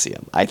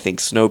Elysium. I think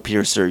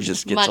Snowpiercer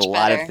just gets Much a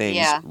lot better, of things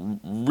yeah.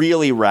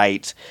 really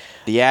right.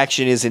 The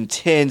action is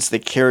intense. The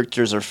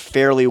characters are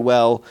fairly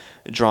well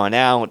drawn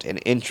out and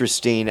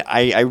interesting.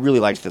 I really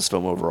liked this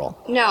film overall.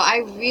 No, I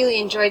really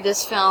enjoyed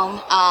this film.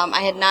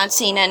 I had not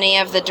seen any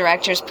of the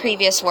director's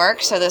previous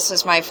work, so this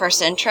was my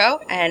first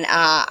intro, and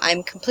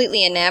I'm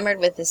completely enamored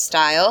with his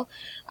style.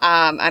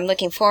 I'm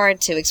looking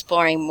forward to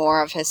exploring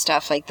more of his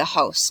stuff, like The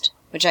Host,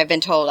 which I've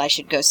been told I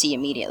should go see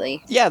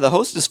immediately. Yeah, The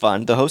Host is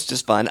fun.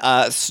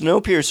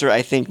 Snowpiercer,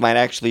 I think, might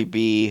actually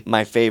be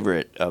my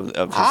favorite of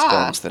his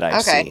films that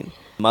I've seen.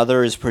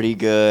 Mother is pretty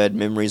good.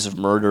 Memories of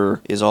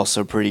Murder is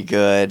also pretty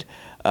good.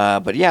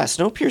 But yeah,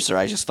 Snowpiercer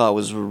I just thought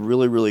was a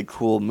really, really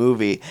cool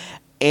movie.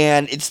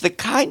 And it's the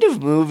kind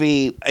of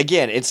movie,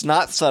 again, it's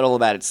not subtle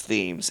about its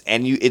themes,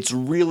 and it's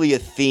really a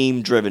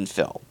theme-driven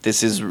film.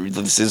 This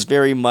is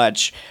very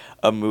much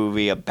a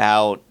movie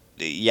about,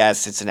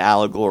 yes, it's an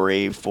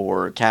allegory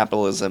for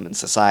capitalism and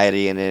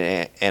society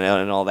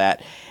and all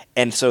that.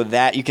 And so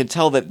that you can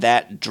tell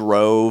that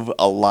drove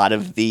a lot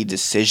of the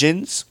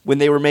decisions when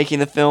they were making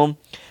the film.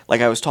 Like,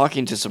 I was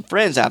talking to some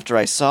friends after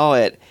I saw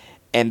it,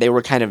 and they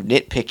were kind of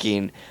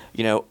nitpicking,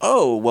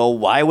 oh, well,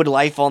 why would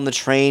life on the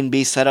train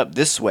be set up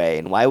this way?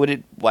 And why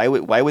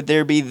would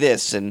there be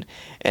this? And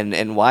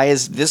why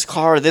is this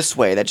car this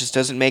way? That just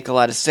doesn't make a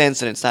lot of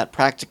sense, and it's not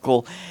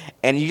practical.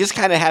 And you just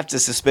kind of have to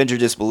suspend your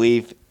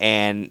disbelief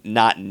and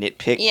not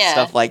nitpick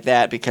stuff like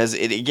that, because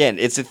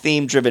it's a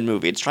theme-driven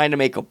movie. It's trying to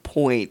make a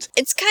point.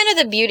 It's kind of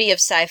the beauty of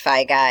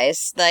sci-fi,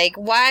 guys. Like,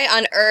 why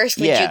on earth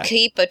would you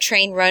keep a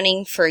train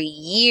running for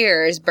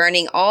years,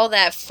 burning all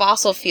that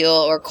fossil fuel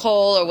or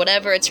coal or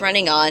whatever it's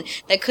running on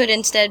that could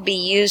instead be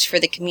used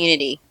for the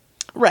community?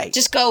 Right.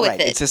 Just go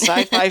with it. It's a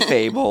sci-fi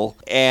fable,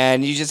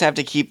 and you just have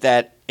to keep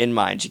that in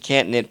mind. You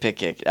can't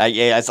nitpick it.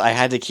 I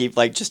had to keep,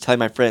 just telling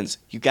my friends,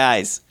 you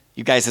guys,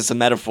 it's a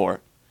metaphor.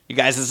 You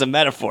guys, it's a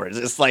metaphor. It's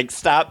just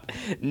stop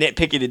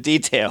nitpicking the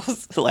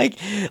details.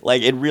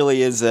 It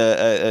really is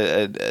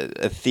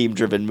a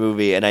theme-driven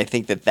movie, and I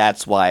think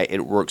that's why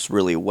it works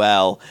really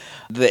well.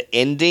 The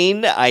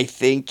ending, I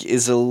think,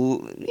 is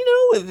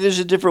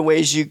there's different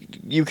ways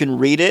you can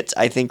read it.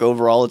 I think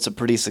overall it's a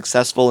pretty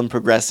successful and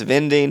progressive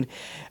ending.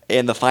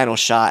 And the final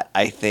shot,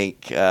 I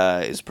think,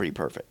 is pretty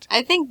perfect.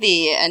 I think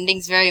the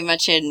ending's very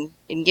much in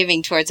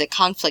giving towards a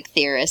conflict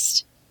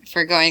theorist, if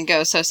we're going to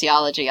go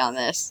sociology on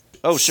this.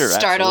 Oh, sure.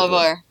 Start absolutely.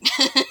 over.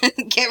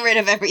 Get rid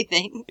of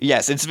everything.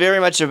 Yes, it's very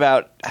much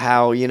about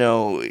how,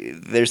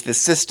 there's this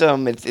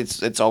system,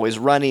 it's always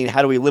running.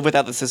 How do we live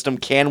without the system?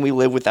 Can we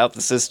live without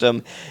the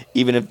system,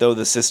 even if though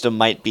the system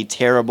might be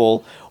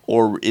terrible?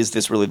 Or is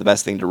this really the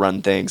best thing to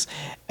run things?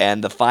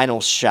 And the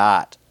final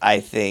shot, I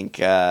think,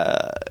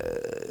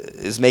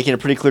 is making a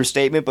pretty clear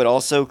statement, but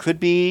also could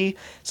be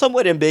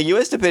somewhat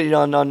ambiguous depending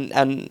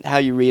on how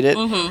you read it.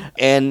 Mm-hmm.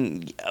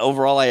 And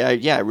overall, I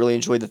really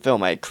enjoyed the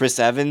film. Chris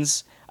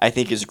Evans, I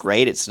think, is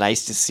great. It's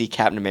nice to see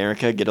Captain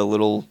America get a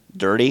little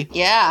dirty.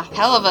 Yeah,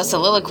 hell of a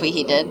soliloquy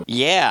he did.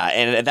 Yeah,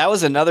 and that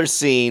was another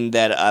scene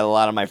that a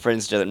lot of my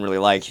friends didn't really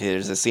like.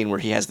 There's a scene where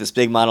he has this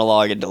big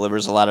monologue and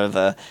delivers a lot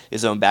of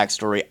his own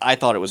backstory. I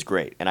thought it was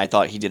great, and I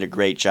thought he did a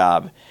great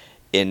job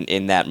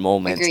in that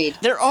moment. Agreed.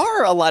 There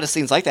are a lot of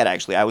scenes like that,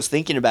 actually. I was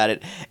thinking about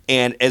it,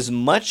 and as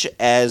much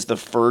as the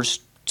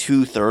first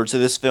 2/3 of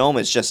this film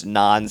is just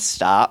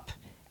nonstop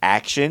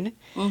action,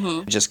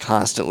 just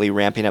constantly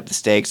ramping up the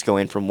stakes,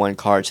 going from one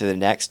car to the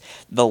next,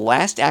 the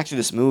last act of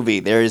this movie,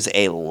 there is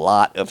a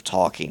lot of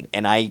talking,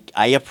 and I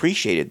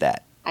appreciated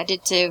that. I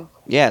did too.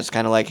 Yeah, it's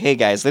kind of like, hey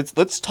guys,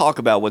 let's talk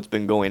about what's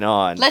been going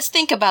on. Let's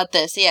think about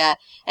this, yeah.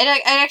 And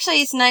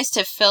actually, it's nice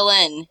to fill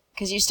in,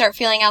 because you start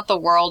feeling out the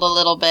world a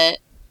little bit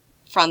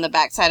from the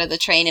backside of the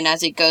train, and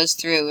as it goes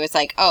through, it's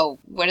like, oh,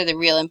 what are the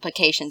real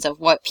implications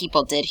of what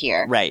people did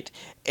here? Right.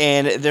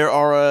 And there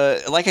are,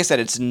 like I said,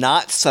 it's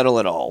not subtle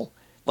at all.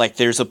 Like,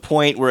 there's a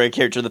point where a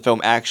character in the film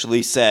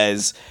actually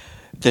says,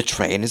 the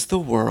train is the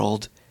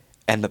world,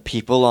 and the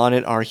people on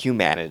it are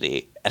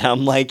humanity. And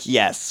I'm like,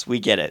 yes, we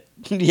get it.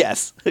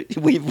 Yes,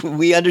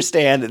 we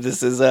understand that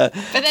this is a...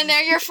 But then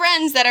they're your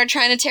friends that are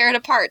trying to tear it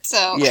apart,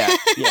 so... Yeah,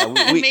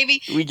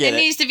 maybe we get it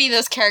needs to be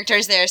those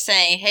characters there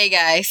saying, hey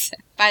guys,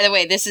 by the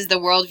way, this is the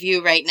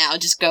worldview right now,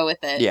 just go with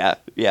it.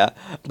 Yeah.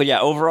 But yeah,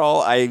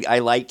 overall, I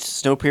liked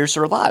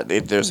Snowpiercer a lot.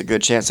 There's a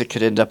good chance it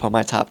could end up on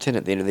my top 10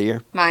 at the end of the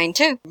year. Mine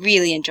too.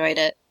 Really enjoyed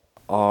it.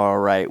 All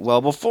right. Well,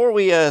 before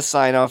we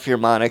sign off here,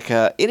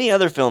 Monica, any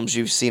other films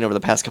you've seen over the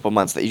past couple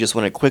months that you just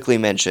want to quickly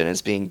mention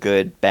as being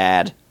good,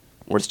 bad,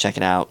 worth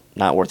checking out,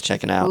 not worth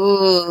checking out?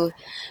 Ooh.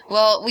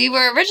 Well, we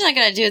were originally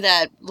going to do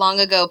that long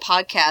ago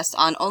podcast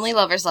on Only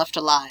Lovers Left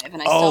Alive, and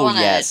I still want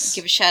to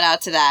give a shout out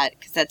to that,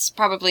 because that's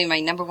probably my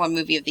number one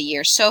movie of the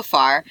year so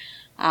far,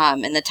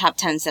 in the top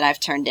 10s that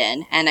I've turned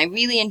in. And I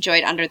really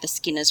enjoyed Under the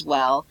Skin as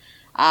well.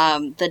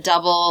 The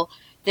Double...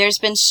 There's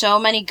been so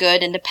many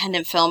good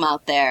independent film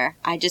out there.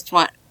 I just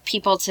want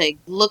people to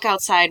look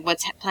outside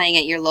what's playing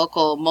at your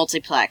local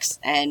multiplex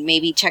and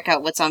maybe check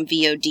out what's on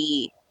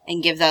VOD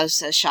and give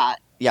those a shot.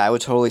 Yeah, I would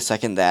totally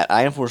second that.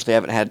 I unfortunately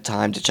haven't had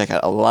time to check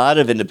out a lot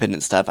of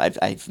independent stuff.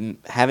 I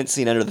haven't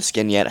seen Under the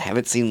Skin yet. I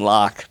haven't seen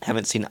Locke.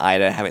 Haven't seen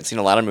Ida. Haven't seen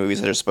a lot of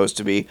movies that are supposed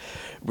to be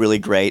really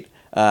great.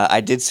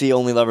 I did see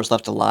Only Lovers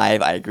Left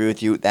Alive. I agree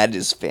with you. That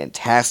is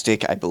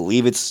fantastic. I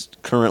believe it's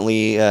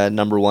currently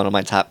number one on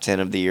my top 10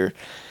 of the year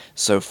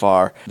so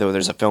far, though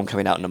there's a film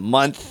coming out in a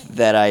month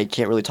that I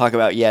can't really talk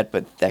about yet,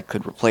 but that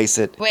could replace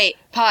it. Wait,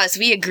 pause.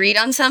 We agreed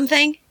on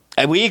something?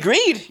 And we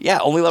agreed. Yeah,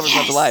 Only Lovers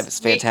Left Alive. It's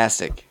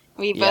fantastic.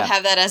 We both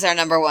have that as our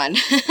number one.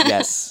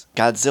 Yes.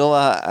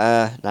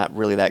 Godzilla, not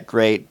really that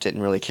great.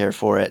 Didn't really care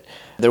for it.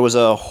 There was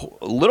a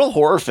little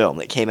horror film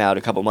that came out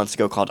a couple months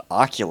ago called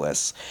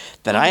Oculus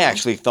that I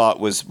actually thought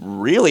was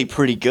really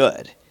pretty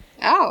good.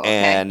 Oh,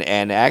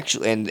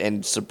 okay.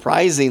 And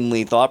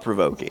surprisingly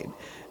thought-provoking.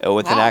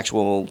 With an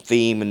actual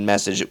theme and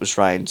message it was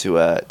trying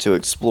to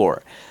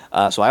explore.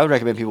 So I would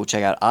recommend people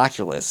check out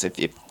Oculus if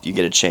you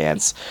get a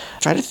chance. I'm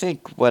trying to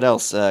think what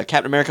else.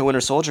 Captain America Winter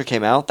Soldier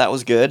came out. That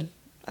was good.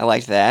 I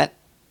liked that.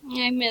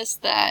 Yeah, I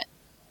missed that.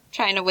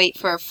 Trying to wait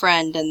for a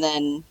friend and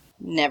then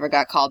never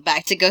got called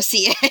back to go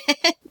see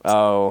it.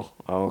 Oh,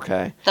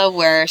 okay. The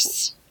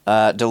worst.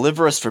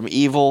 Deliver Us from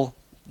Evil.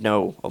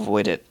 No,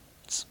 avoid it.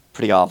 It's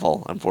pretty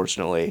awful,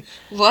 unfortunately.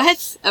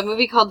 What? A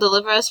movie called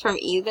Deliver Us from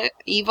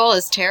Evil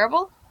is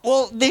terrible?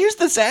 Well, here's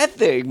the sad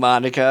thing,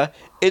 Monica.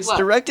 It's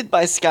directed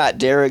by Scott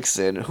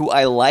Derrickson, who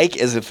I like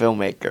as a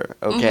filmmaker,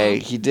 okay?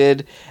 Mm-hmm. He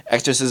did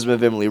Exorcism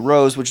of Emily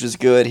Rose, which was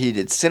good. He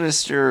did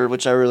Sinister,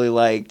 which I really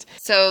liked.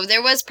 So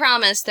there was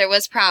promise,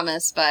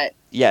 but...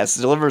 Yes,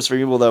 Deliver Us from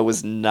Evil, though,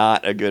 was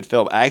not a good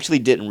film. I actually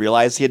didn't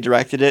realize he had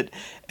directed it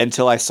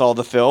until I saw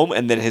the film,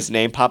 and then his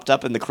name popped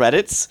up in the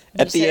credits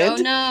at the end.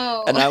 Oh,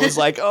 no. And I was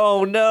like,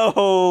 oh, no.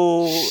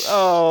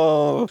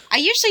 Oh. I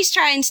usually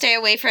try and stay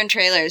away from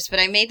trailers, but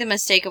I made the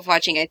mistake of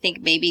watching, I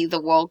think, maybe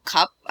the World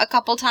Cup a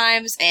couple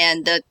times,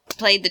 and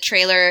played the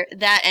trailer,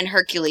 that and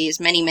Hercules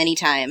many, many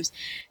times.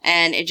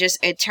 And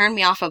it turned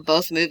me off of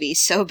both movies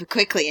so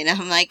quickly, and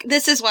I'm like,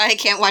 this is why I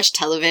can't watch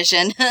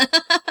television.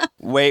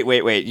 Wait.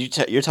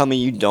 You're telling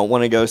me you don't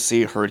want to go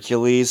see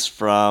Hercules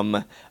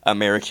from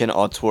American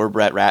auteur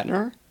Brett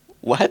Ratner?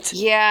 What?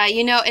 Yeah,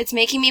 it's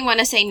making me want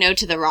to say no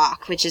to The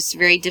Rock, which is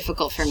very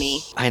difficult for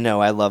me. I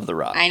know, I love The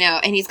Rock. I know,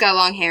 and he's got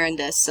long hair in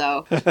this,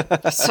 so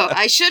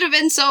I should have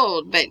been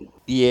sold, but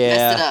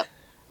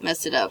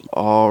messed it up.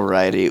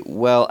 Alrighty.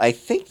 Well, I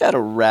think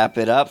that'll wrap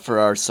it up for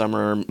our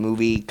summer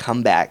movie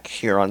comeback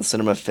here on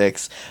Cinema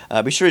Fix.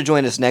 Be sure to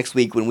join us next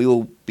week when we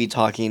will be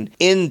talking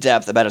in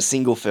depth about a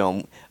single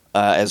film,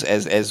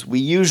 as we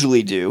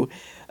usually do.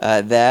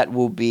 That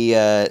we'll be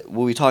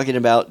talking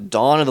about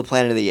Dawn of the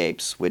Planet of the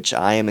Apes, which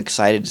I am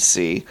excited to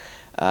see.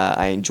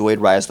 I enjoyed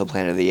Rise of the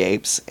Planet of the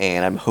Apes,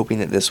 and I'm hoping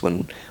that this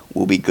one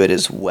will be good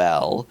as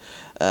well.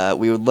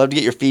 We would love to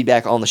get your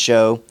feedback on the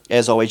show.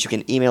 As always, you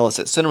can email us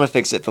at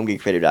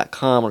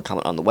cinemafix@filmgeekradio.com or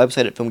comment on the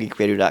website at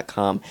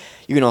filmgeekradio.com.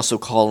 You can also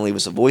call and leave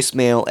us a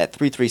voicemail at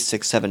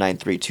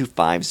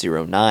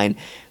 336-793-2509.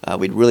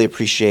 We'd really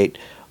appreciate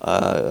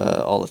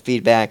all the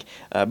feedback.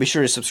 Be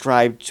sure to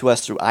subscribe to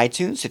us through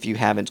iTunes if you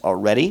haven't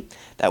already.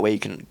 That way you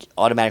can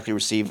automatically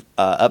receive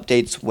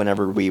updates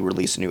whenever we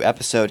release a new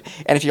episode.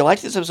 And if you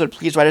like this episode,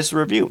 please write us a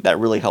review. That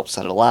really helps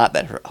out a lot.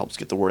 That helps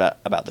get the word out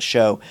about the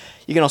show.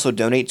 You can also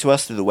donate to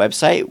us through the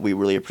website. We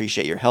really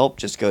appreciate your help.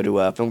 Just go to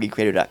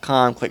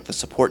filmgeekradio.com, click the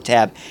support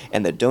tab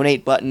and the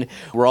donate button.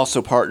 We're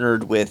also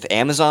partnered with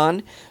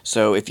Amazon.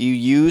 So if you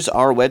use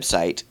our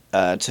website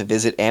to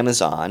visit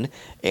Amazon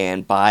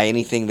and buy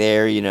anything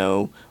there,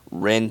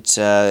 rent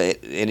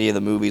any of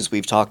the movies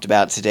we've talked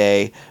about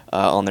today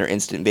on their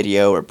instant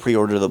video or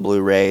pre-order the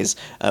Blu-rays,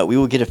 we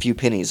will get a few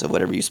pennies of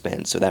whatever you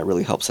spend, so that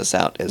really helps us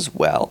out as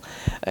well.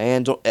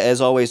 And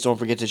as always, don't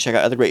forget to check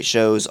out other great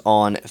shows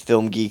on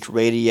Film Geek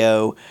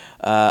Radio.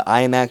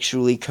 I am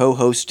actually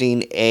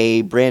co-hosting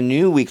a brand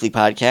new weekly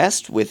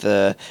podcast with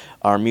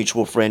our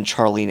mutual friend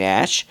Charlie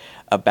Nash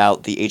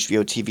about the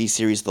HBO TV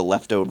series The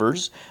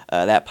Leftovers.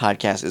 That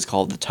podcast is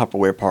called The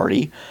Tupperware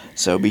Party,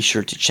 so be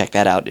sure to check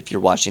that out if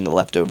you're watching The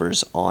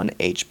Leftovers on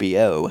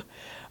HBO.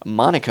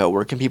 Monica,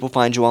 where can people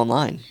find you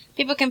online?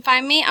 People can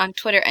find me on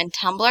Twitter and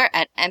Tumblr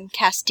at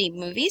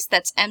MCASTI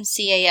That's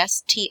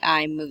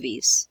MCASTI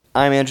Movies.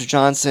 I'm Andrew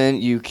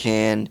Johnson. You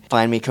can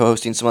find me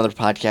co-hosting some other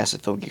podcasts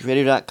at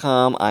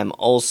filmgeekradio.com. I'm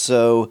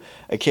also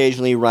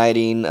occasionally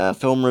writing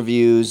film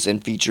reviews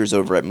and features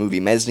over at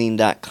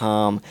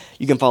moviemezzanine.com.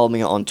 You can follow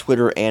me on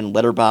Twitter and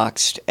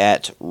Letterboxd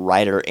at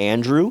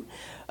WriterAndrew.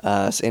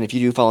 And if you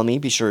do follow me,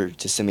 be sure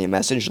to send me a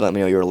message. Let me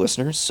know you're a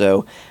listener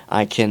so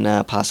I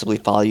can possibly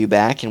follow you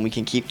back and we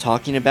can keep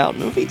talking about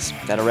movies.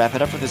 That'll wrap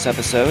it up for this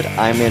episode.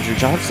 I'm Andrew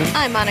Johnson.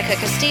 I'm Monica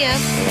Castillo.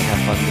 And we'll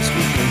have fun this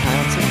week in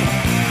Highland Cinema.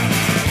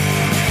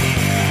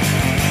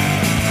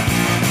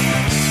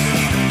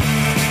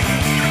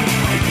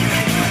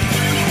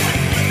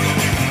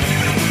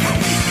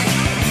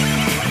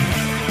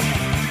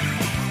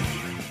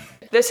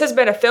 This has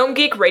been a Film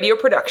Geek Radio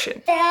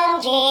production.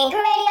 Film Geek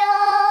Radio.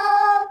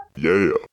 Yeah.